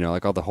room,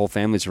 like all the whole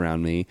family's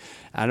around me.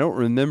 I don't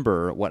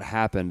remember what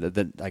happened.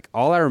 That like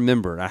all I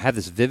remember, I have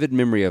this vivid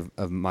memory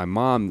of my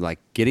mom like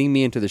getting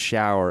me into the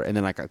shower and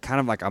then like kind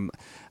of like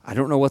I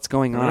don't know what's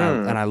going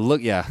on and I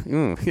look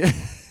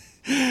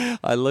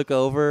I look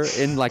over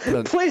in like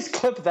the. Please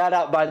clip that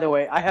out. By the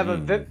way, I have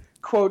a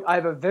quote. I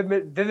have a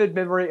vivid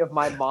memory of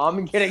my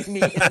mom getting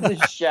me in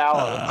the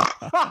shower.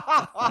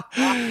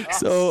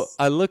 So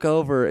I look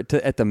over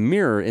at the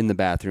mirror in the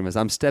bathroom as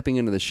I'm stepping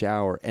into the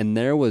shower, and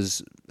there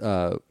was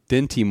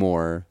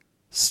Dinty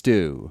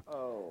stew.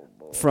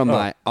 From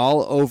my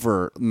all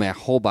over my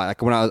whole body,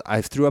 like when I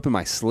threw up in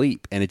my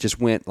sleep, and it just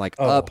went like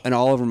up and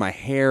all over my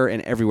hair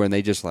and everywhere. And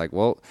they just like,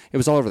 well, it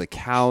was all over the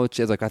couch.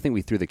 It was like I think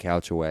we threw the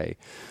couch away.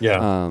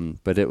 Yeah.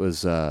 But it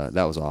was that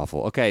was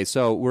awful. Okay,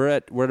 so we're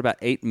at about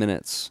 8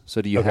 minutes. So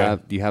do you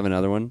have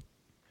another one?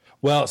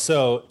 Well,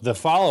 so the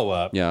follow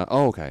up. Yeah.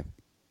 Oh, okay.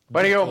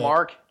 Way to go,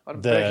 Mark. Let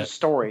him finish his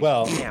story.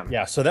 Well, Damn.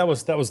 yeah. So that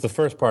was the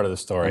first part of the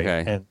story,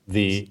 and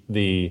the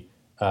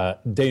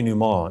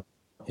denouement,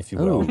 if you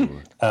will.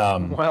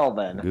 Well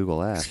then. Google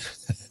that.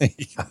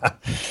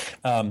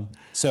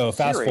 So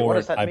fast Siri, forward. what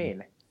does that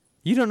mean?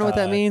 You don't know what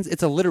that means?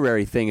 It's a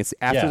literary thing. It's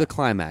after the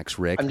climax,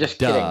 Rick. I'm just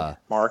kidding,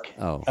 Mark.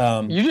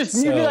 Oh. You knew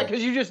that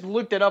because you just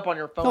looked it up on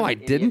your phone. No, I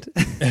didn't.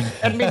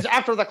 That means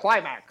after the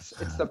climax.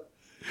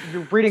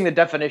 You're reading the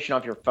definition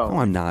off your phone. No,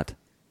 I'm not.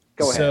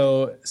 Go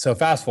ahead. So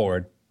fast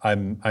forward.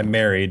 I'm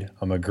married.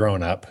 I'm a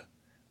grown up.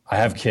 I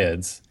have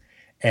kids.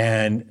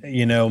 And,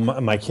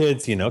 my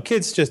kids,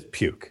 kids just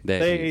puke.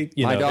 My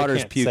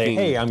daughter's puking. Say,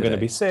 hey, I'm going to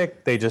be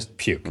sick. They just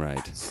puke.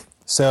 Right.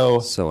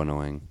 So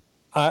annoying.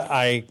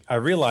 I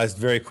realized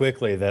very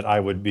quickly that I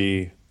would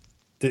become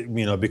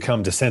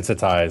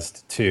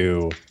desensitized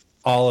to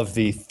all of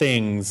the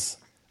things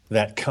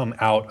that come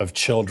out of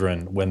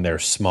children when they're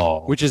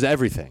small. Which is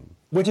everything.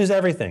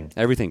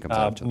 Everything comes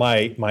out of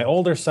children. My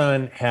older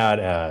son had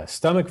a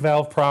stomach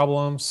valve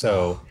problem,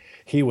 so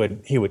he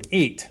would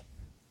eat.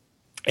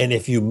 And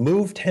if you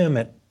moved him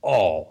at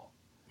all,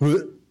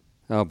 oh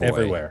boy,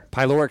 everywhere.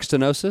 Pyloric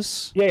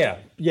stenosis? Yeah.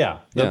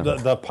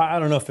 The I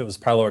don't know if it was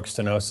pyloric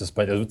stenosis,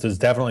 but it was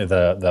definitely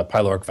the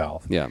pyloric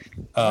valve. Yeah.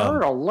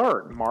 Nerd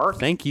alert, Mark.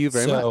 Thank you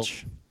very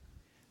much.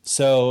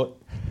 So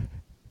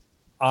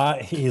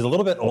he's a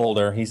little bit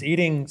older. He's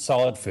eating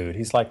solid food.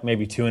 He's like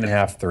maybe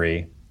 2.5,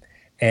 3.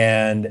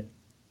 And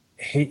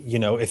he,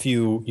 if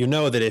you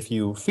know that if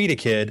you feed a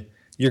kid,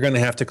 you're going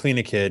to have to clean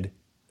a kid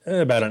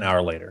about an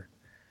hour later.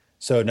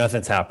 So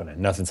nothing's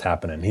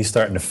happening. He's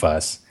starting to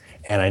fuss.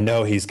 And I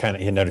know he's kind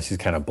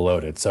of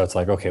bloated. So it's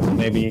like, okay, well,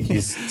 maybe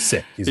he's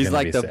sick. He's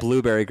like the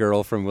blueberry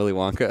girl from Willy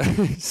Wonka.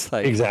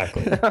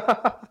 Exactly.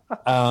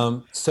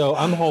 So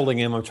I'm holding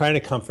him. I'm trying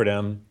to comfort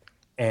him.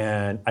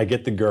 And I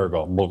get the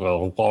gurgle. And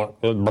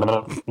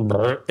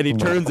he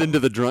turns into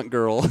the drunk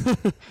girl.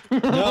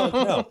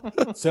 No.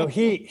 So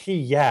he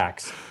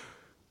yaks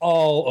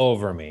all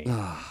over me.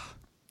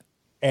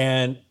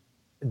 And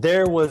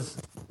there was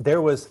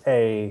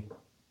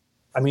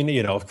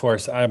of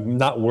course, I'm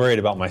not worried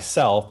about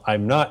myself.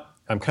 I'm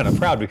kind of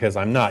proud because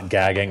I'm not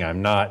gagging.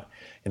 I'm not,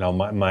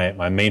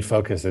 my main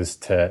focus is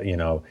to,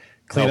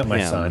 clean up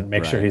my son,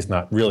 make sure he's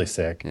not really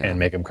sick, and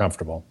make him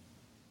comfortable.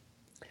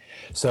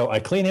 So I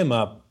clean him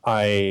up.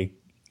 I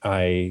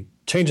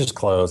change his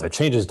clothes. I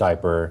change his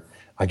diaper.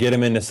 I get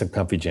him into some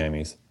comfy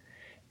jammies,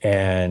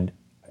 and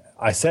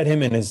I set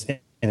him in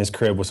his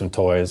crib with some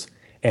toys.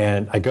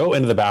 And I go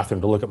into the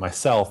bathroom to look at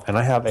myself, and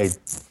I have a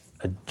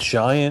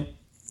giant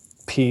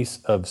piece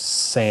of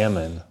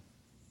salmon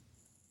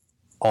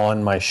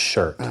on my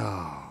shirt.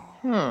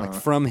 Like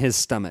from his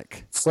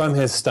stomach.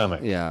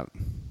 Yeah.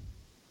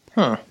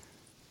 Oh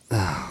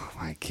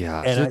my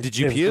God. And so did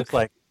you puke?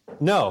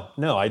 No,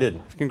 I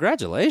didn't.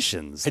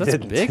 Congratulations. That's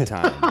big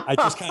time. I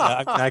just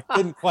kind of, I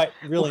couldn't quite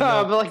really know.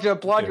 I'd like to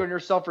applaud you on your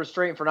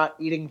self-restraint for not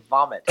eating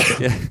vomit.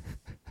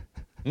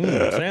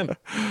 Salmon.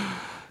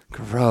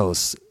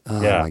 Gross. Oh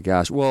my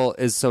gosh. Well,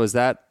 is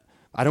that,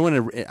 I don't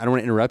want to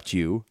interrupt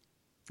you.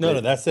 No,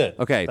 that's it.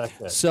 Okay.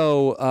 That's it.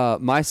 So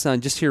my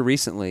son, just here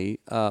recently,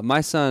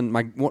 my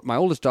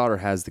oldest daughter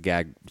has the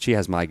gag. She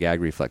has my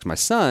gag reflex. My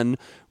son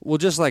will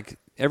just like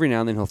every now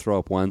and then he'll throw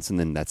up once, and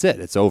then that's it.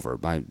 It's over.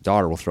 My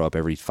daughter will throw up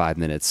every 5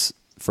 minutes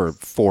for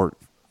 4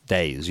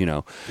 days,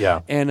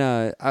 Yeah. And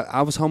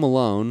I was home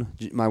alone.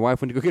 My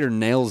wife went to go get her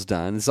nails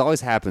done. This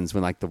always happens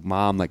when like the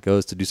mom like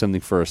goes to do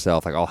something for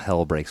herself, like all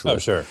hell breaks loose. Oh,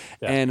 sure.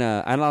 Yeah. And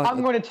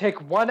I'm going to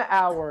take 1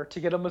 hour to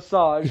get a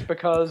massage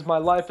because my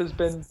life has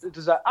been.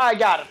 I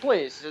got it,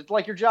 please. It's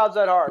like your job's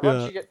that hard.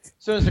 Once you get, as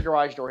soon as the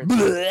garage door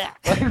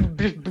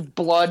hits,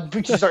 blood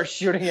just starts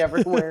shooting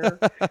everywhere.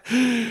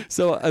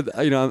 So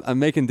I'm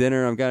making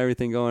dinner. I've got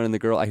everything going, and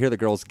I hear the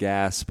girls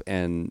gasp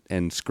and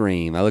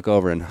scream. I look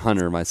over, and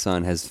Hunter, my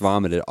son, has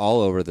vomited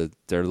all over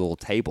their little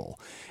table,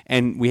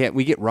 and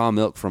we get raw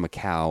milk from a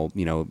cow,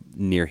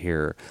 near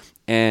here.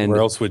 And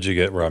where else would you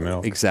get raw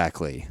milk?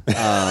 Exactly. We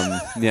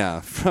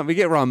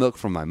get raw milk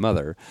from my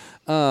mother,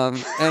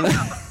 and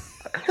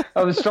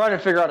I was trying to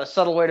figure out a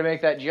subtle way to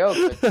make that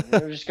joke, but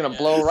we're just going to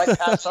blow right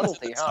past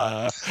subtlety,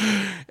 huh?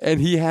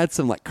 And he had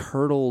some like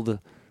curdled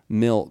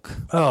milk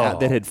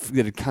that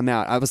had come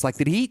out. I was like,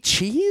 did he eat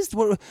cheese?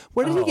 Where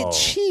did he get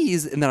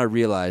cheese? And then I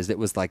realized it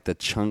was like the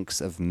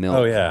chunks of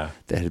milk that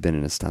had been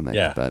in his stomach.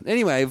 Yeah. But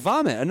anyway,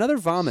 another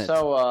vomit.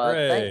 So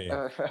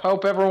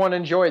hope everyone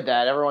enjoyed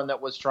that, everyone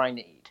that was trying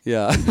to eat.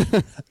 Yeah.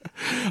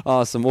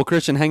 Awesome. Well,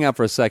 Christian, hang out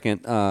for a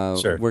second.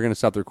 Sure. We're going to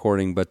stop the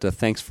recording, but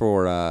thanks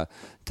for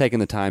taking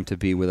the time to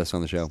be with us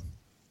on the show.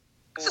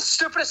 It's the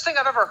stupidest thing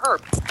I've ever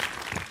heard.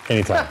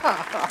 Anytime.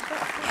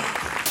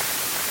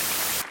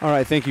 All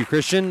right. Thank you,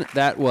 Christian.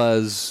 That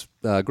was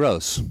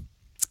gross.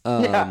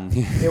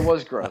 It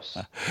was gross.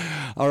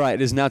 All right.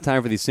 It is now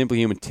time for the Simply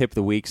Human Tip of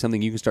the Week,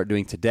 something you can start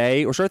doing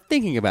today or start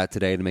thinking about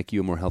today to make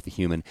you a more healthy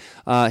human.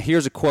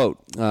 Here's a quote.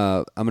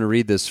 I'm going to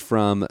read this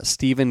from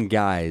Stephen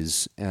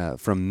Guise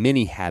from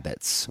Mini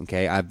Habits.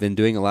 Okay. I've been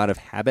doing a lot of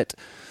habit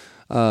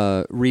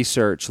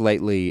research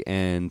lately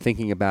and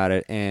thinking about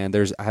it, and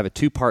I have a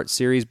 2-part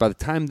series. By the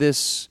time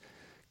this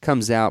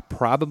comes out,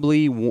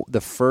 probably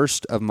the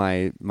first of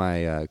my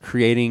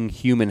creating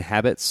human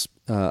habits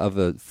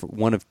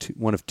one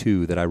of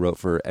two that I wrote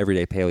for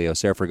Everyday Paleo,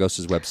 Sarah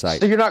Fergos's website.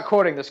 So you're not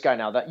quoting this guy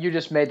now. That you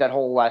just made that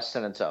whole last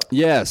sentence up.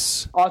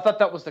 Yes. Oh, I thought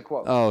that was the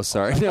quote. Oh,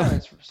 sorry. No.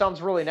 It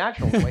sounds really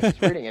natural the way he's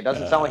reading it.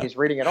 Doesn't sound like he's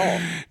reading at all.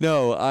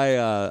 No,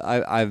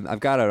 I've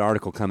got an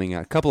article coming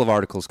out, a couple of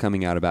articles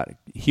coming out about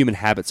human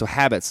habits. So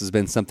habits has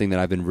been something that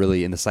I've been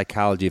really, in the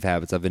psychology of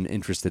habits, I've been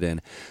interested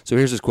in. So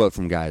here's this quote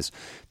from Guys.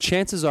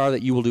 Chances are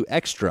that you will do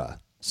extra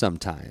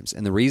sometimes,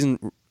 and the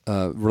reason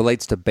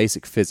relates to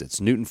basic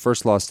physics. Newton's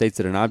first law states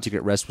that an object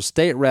at rest will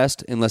stay at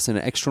rest unless an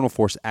external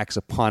force acts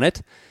upon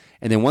it.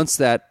 And then once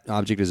that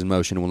object is in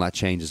motion, it will not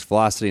change its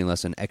velocity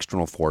unless an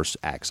external force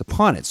acts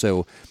upon it.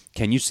 So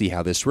can you see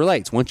how this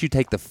relates? Once you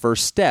take the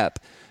first step,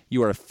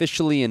 you are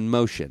officially in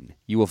motion.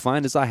 You will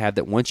find, as I have,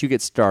 that once you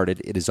get started,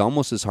 it is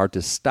almost as hard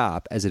to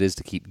stop as it is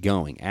to keep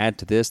going. Add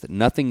to this that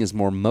nothing is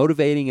more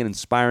motivating and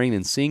inspiring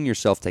than seeing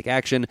yourself take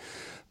action.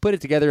 Put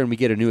it together and we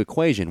get a new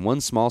equation. One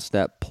small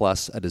step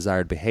plus a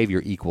desired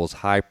behavior equals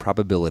high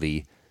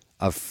probability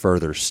of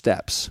further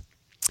steps.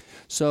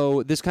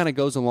 So this kind of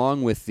goes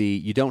along with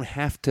you don't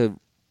have to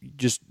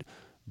just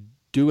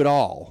do it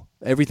all.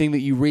 Everything that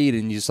you read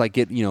and you just like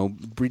get,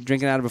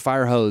 drinking out of a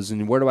fire hose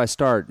and where do I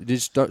start?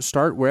 Just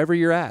start wherever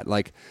you're at.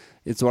 Like,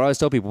 it's what I always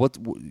tell people.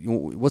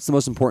 What's the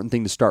most important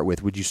thing to start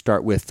with? Would you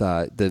start with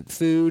the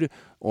food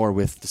or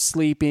with the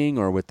sleeping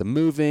or with the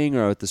moving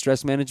or with the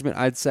stress management?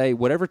 I'd say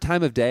whatever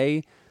time of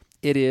day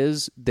it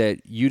is that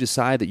you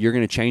decide that you're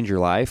going to change your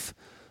life,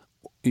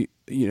 if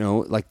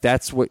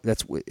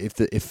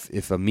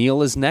a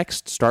meal is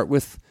next, start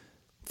with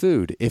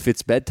food. If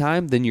it's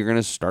bedtime, then you're going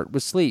to start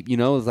with sleep.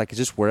 It's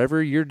just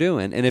whatever you're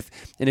doing. And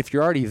if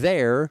you're already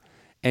there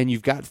and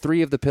you've got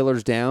 3 of the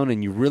pillars down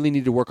and you really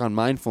need to work on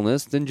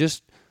mindfulness, then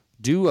just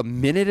do a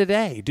minute a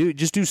day.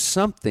 Just do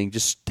something.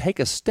 Just take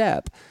a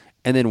step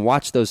and then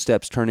watch those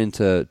steps turn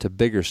into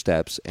bigger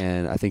steps.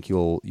 And I think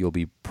you'll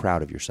be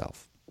proud of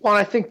yourself. Well,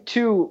 I think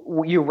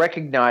too, you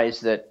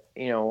recognize that,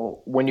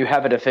 when you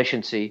have a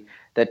deficiency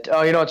that,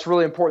 it's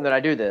really important that I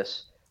do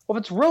this. Well,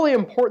 if it's really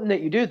important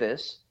that you do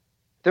this,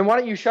 then why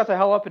don't you shut the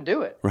hell up and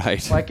do it?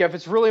 Right. Like if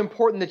it's really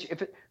important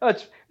that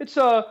it's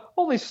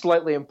only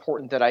slightly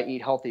important that I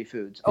eat healthy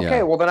foods.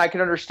 Okay, well then I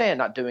can understand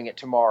not doing it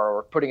tomorrow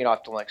or putting it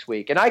off till next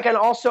week. And I can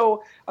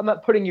also, I'm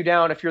not putting you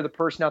down if you're the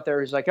person out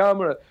there who's like, I'm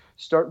going to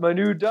start my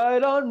new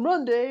diet on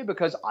Monday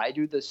because I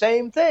do the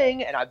same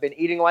thing and I've been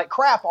eating like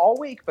crap all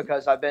week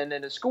because I've been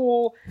in a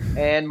school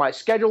and my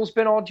schedule's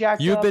been all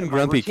jacked up. You've been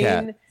grumpy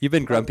cat. You've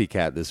been grumpy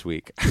cat this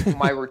week.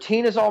 My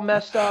routine is all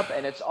messed up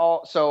and it's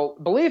all, so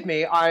believe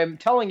me, I'm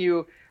telling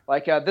you,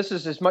 this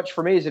is as much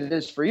for me as it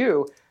is for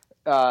you.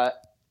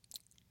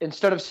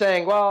 Instead of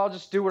saying, well, I'll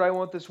just do what I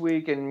want this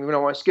week and when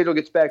my schedule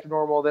gets back to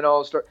normal, then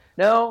I'll start.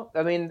 No,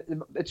 I mean,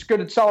 it's good,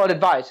 it's solid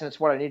advice, and it's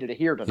what I needed to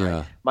hear tonight.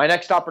 Yeah. My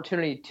next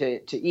opportunity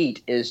to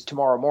eat is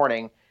tomorrow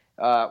morning.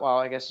 Well,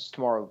 I guess it's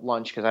tomorrow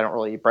lunch because I don't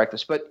really eat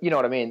breakfast, but you know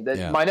what I mean.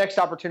 My next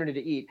opportunity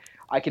to eat,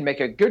 I can make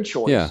a good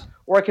choice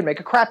or I can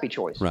make a crappy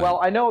choice. Right. Well,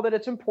 I know that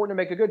it's important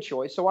to make a good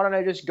choice, so why don't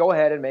I just go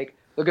ahead and make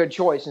the good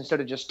choice instead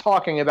of just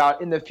talking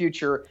about in the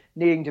future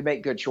needing to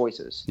make good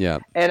choices. Yeah.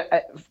 And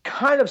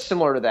kind of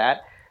similar to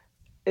that,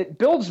 it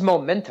builds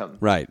momentum.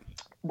 Right.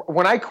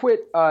 When I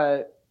quit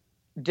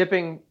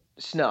dipping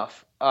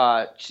snuff,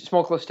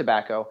 smokeless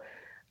tobacco,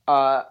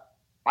 I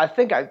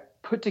think I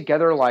put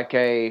together like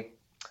a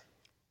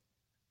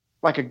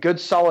good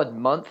solid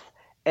month.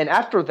 And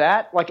after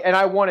that, and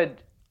I wanted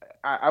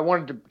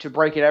to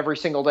break it every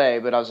single day,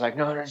 but I was like,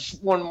 no,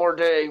 just one more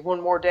day.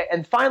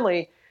 And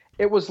finally,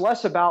 it was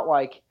less about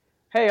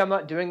hey, I'm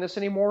not doing this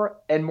anymore,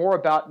 and more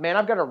about, man,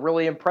 I've got a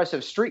really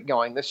impressive streak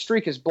going. This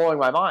streak is blowing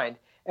my mind.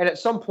 And at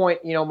some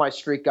point, my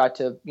streak got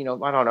to,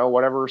 I don't know,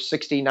 whatever,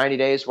 60, 90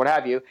 days, what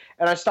have you.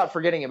 And I stopped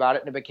forgetting about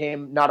it and it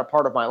became not a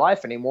part of my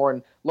life anymore.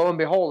 And lo and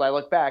behold, I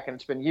look back and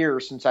it's been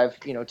years since I've,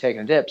 taken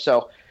a dip.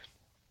 So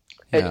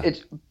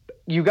it's,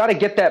 you got to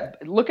get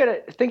that, look at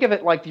it, think of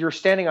it like you're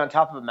standing on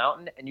top of a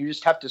mountain and you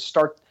just have to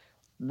start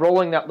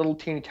rolling that little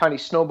teeny tiny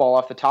snowball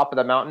off the top of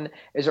the mountain.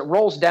 As it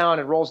rolls down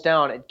and rolls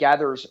down, it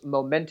gathers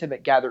momentum,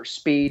 it gathers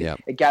speed,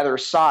 it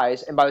gathers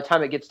size, and by the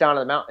time it gets down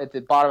to the mountain, at the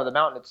bottom of the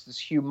mountain, it's this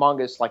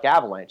humongous like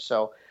avalanche.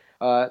 So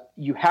but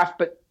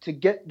to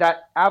get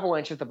that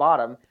avalanche at the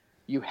bottom,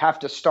 you have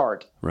to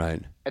start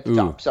at the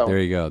top. So there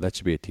you go. That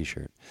should be a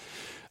T-shirt.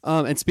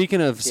 And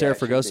speaking of Sarah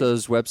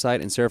Fragoso's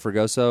website and Sarah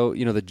Fragoso,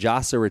 the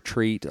JASA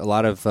retreat, a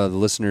lot of the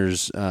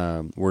listeners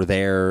were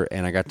there,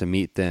 and I got to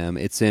meet them.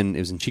 It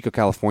was in Chico,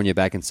 California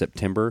back in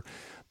September.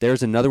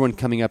 There's another one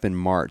coming up in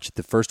March,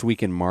 the first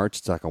week in March.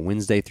 It's like a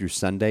Wednesday through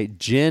Sunday.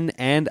 Jen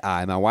and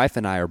I, my wife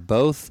and I, are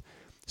both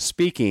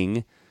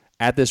speaking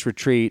at this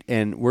retreat,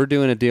 and we're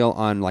doing a deal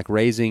on like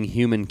raising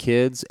human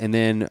kids, and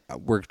then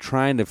we're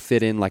trying to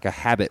fit in like a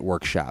habit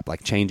workshop,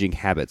 like changing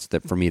habits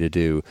for me to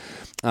do.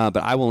 But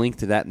I will link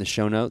to that in the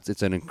show notes.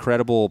 It's an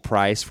incredible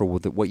price for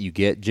what you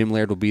get. Jim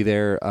Laird will be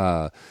there.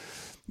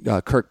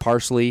 Kirk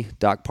Parsley,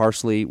 Doc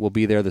Parsley will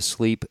be there. The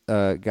sleep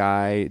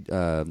guy,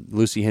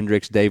 Lucy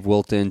Hendricks, Dave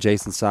Wilton,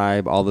 Jason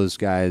Seib, all those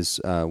guys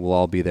will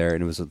all be there,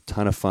 and it was a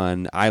ton of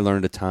fun. I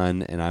learned a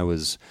ton, and I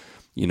was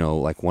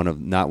like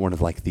not one of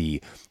like the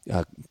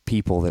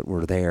people that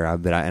were there.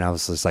 And I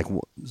was just like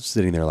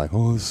sitting there like,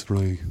 oh, this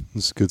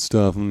is good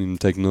stuff. I'm going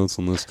to take notes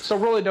on this. So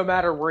really, no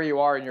matter where you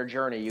are in your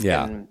journey, you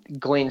can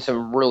glean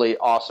some really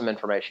awesome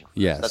information.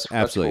 Yes, that's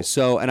absolutely. Cool.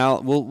 So,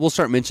 and we'll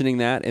start mentioning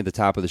that at the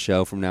top of the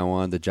show from now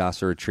on. The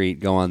JASA retreat,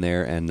 go on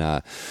there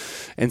and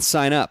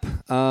sign up.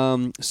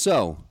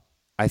 So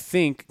I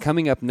think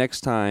coming up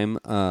next time,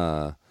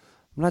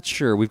 I'm not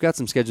sure. We've got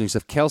some scheduling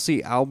stuff.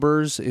 Kelsey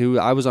Albers, who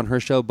I was on her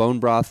show, Bone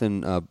Broth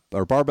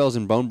or Barbells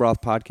and Bone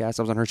Broth podcast.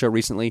 I was on her show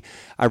recently.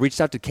 I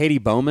reached out to Katie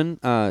Bowman.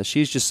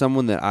 She's just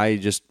someone that I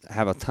just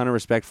have a ton of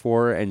respect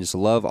for and just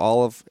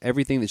love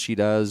everything that she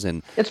does.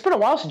 And it's been a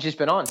while since she's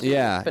been on. So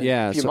it's been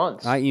a few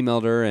months. I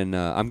emailed her, and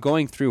I'm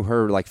going through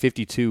her like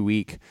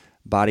 52-week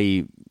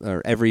body or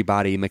every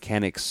body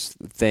mechanics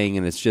thing,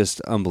 and it's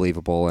just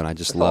unbelievable, and I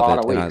just love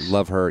it. And I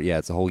love her. Yeah,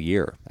 it's a whole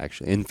year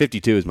actually, and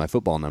 52 is my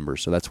football number,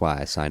 so that's why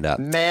I signed up.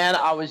 Man,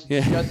 I was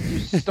you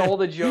stole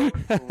the joke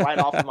right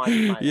off of my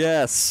mind.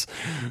 Yes.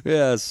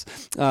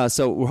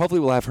 So hopefully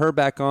we'll have her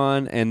back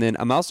on, and then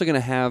I'm also going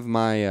to have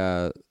my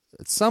at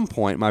some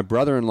point my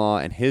brother-in-law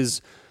and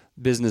his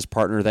business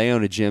partner. They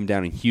own a gym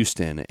down in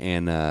Houston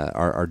and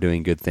are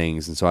doing good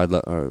things, and so I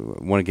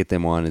want to get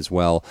them on as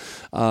well.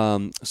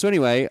 So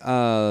anyway,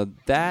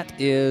 that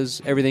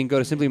is everything.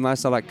 Go to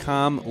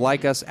simplyhumanlifestyle.com.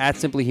 Like us at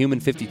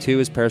simplyhuman52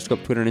 is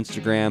Periscope, Twitter, and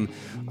Instagram.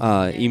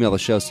 Email the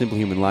show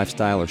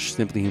simplyhumanlifestyle or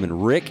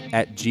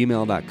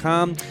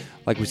simplyhumanrick@gmail.com.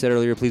 Like we said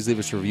earlier, please leave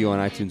us a review on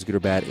iTunes, good or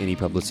bad. Any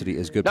publicity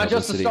is good publicity.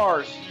 Not just the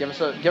stars.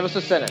 Give us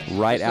a sentence.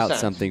 Write out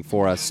something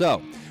for us.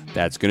 So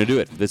that's going to do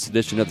it for this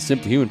edition of the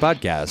Simply Human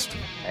podcast.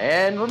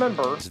 And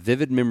remember, this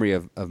vivid memory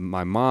of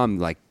my mom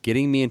like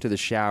getting me into the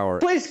shower.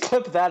 Please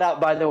clip that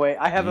out, by the way.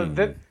 I have a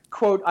vivid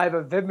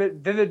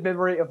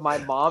memory of my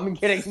mom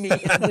getting me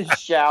in the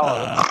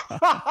shower.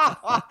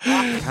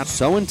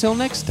 So until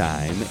next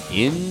time,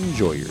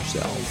 enjoy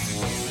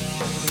yourself.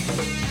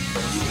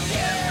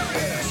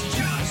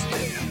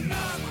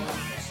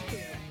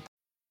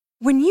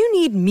 When you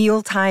need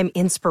mealtime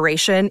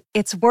inspiration,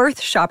 it's worth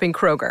shopping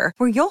Kroger,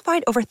 where you'll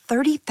find over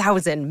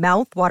 30,000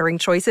 mouth-watering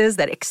choices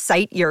that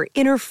excite your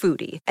inner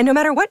foodie. And no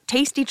matter what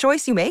tasty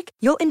choice you make,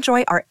 you'll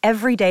enjoy our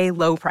everyday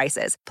low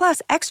prices,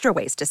 plus extra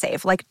ways to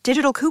save, like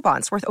digital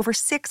coupons worth over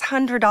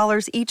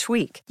 $600 each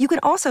week. You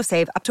can also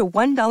save up to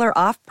 $1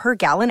 off per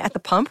gallon at the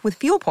pump with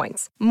fuel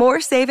points.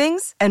 More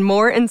savings and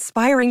more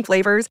inspiring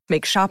flavors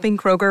make shopping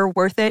Kroger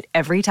worth it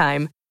every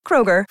time.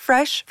 Kroger,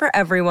 fresh for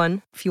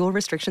everyone. Fuel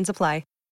restrictions apply.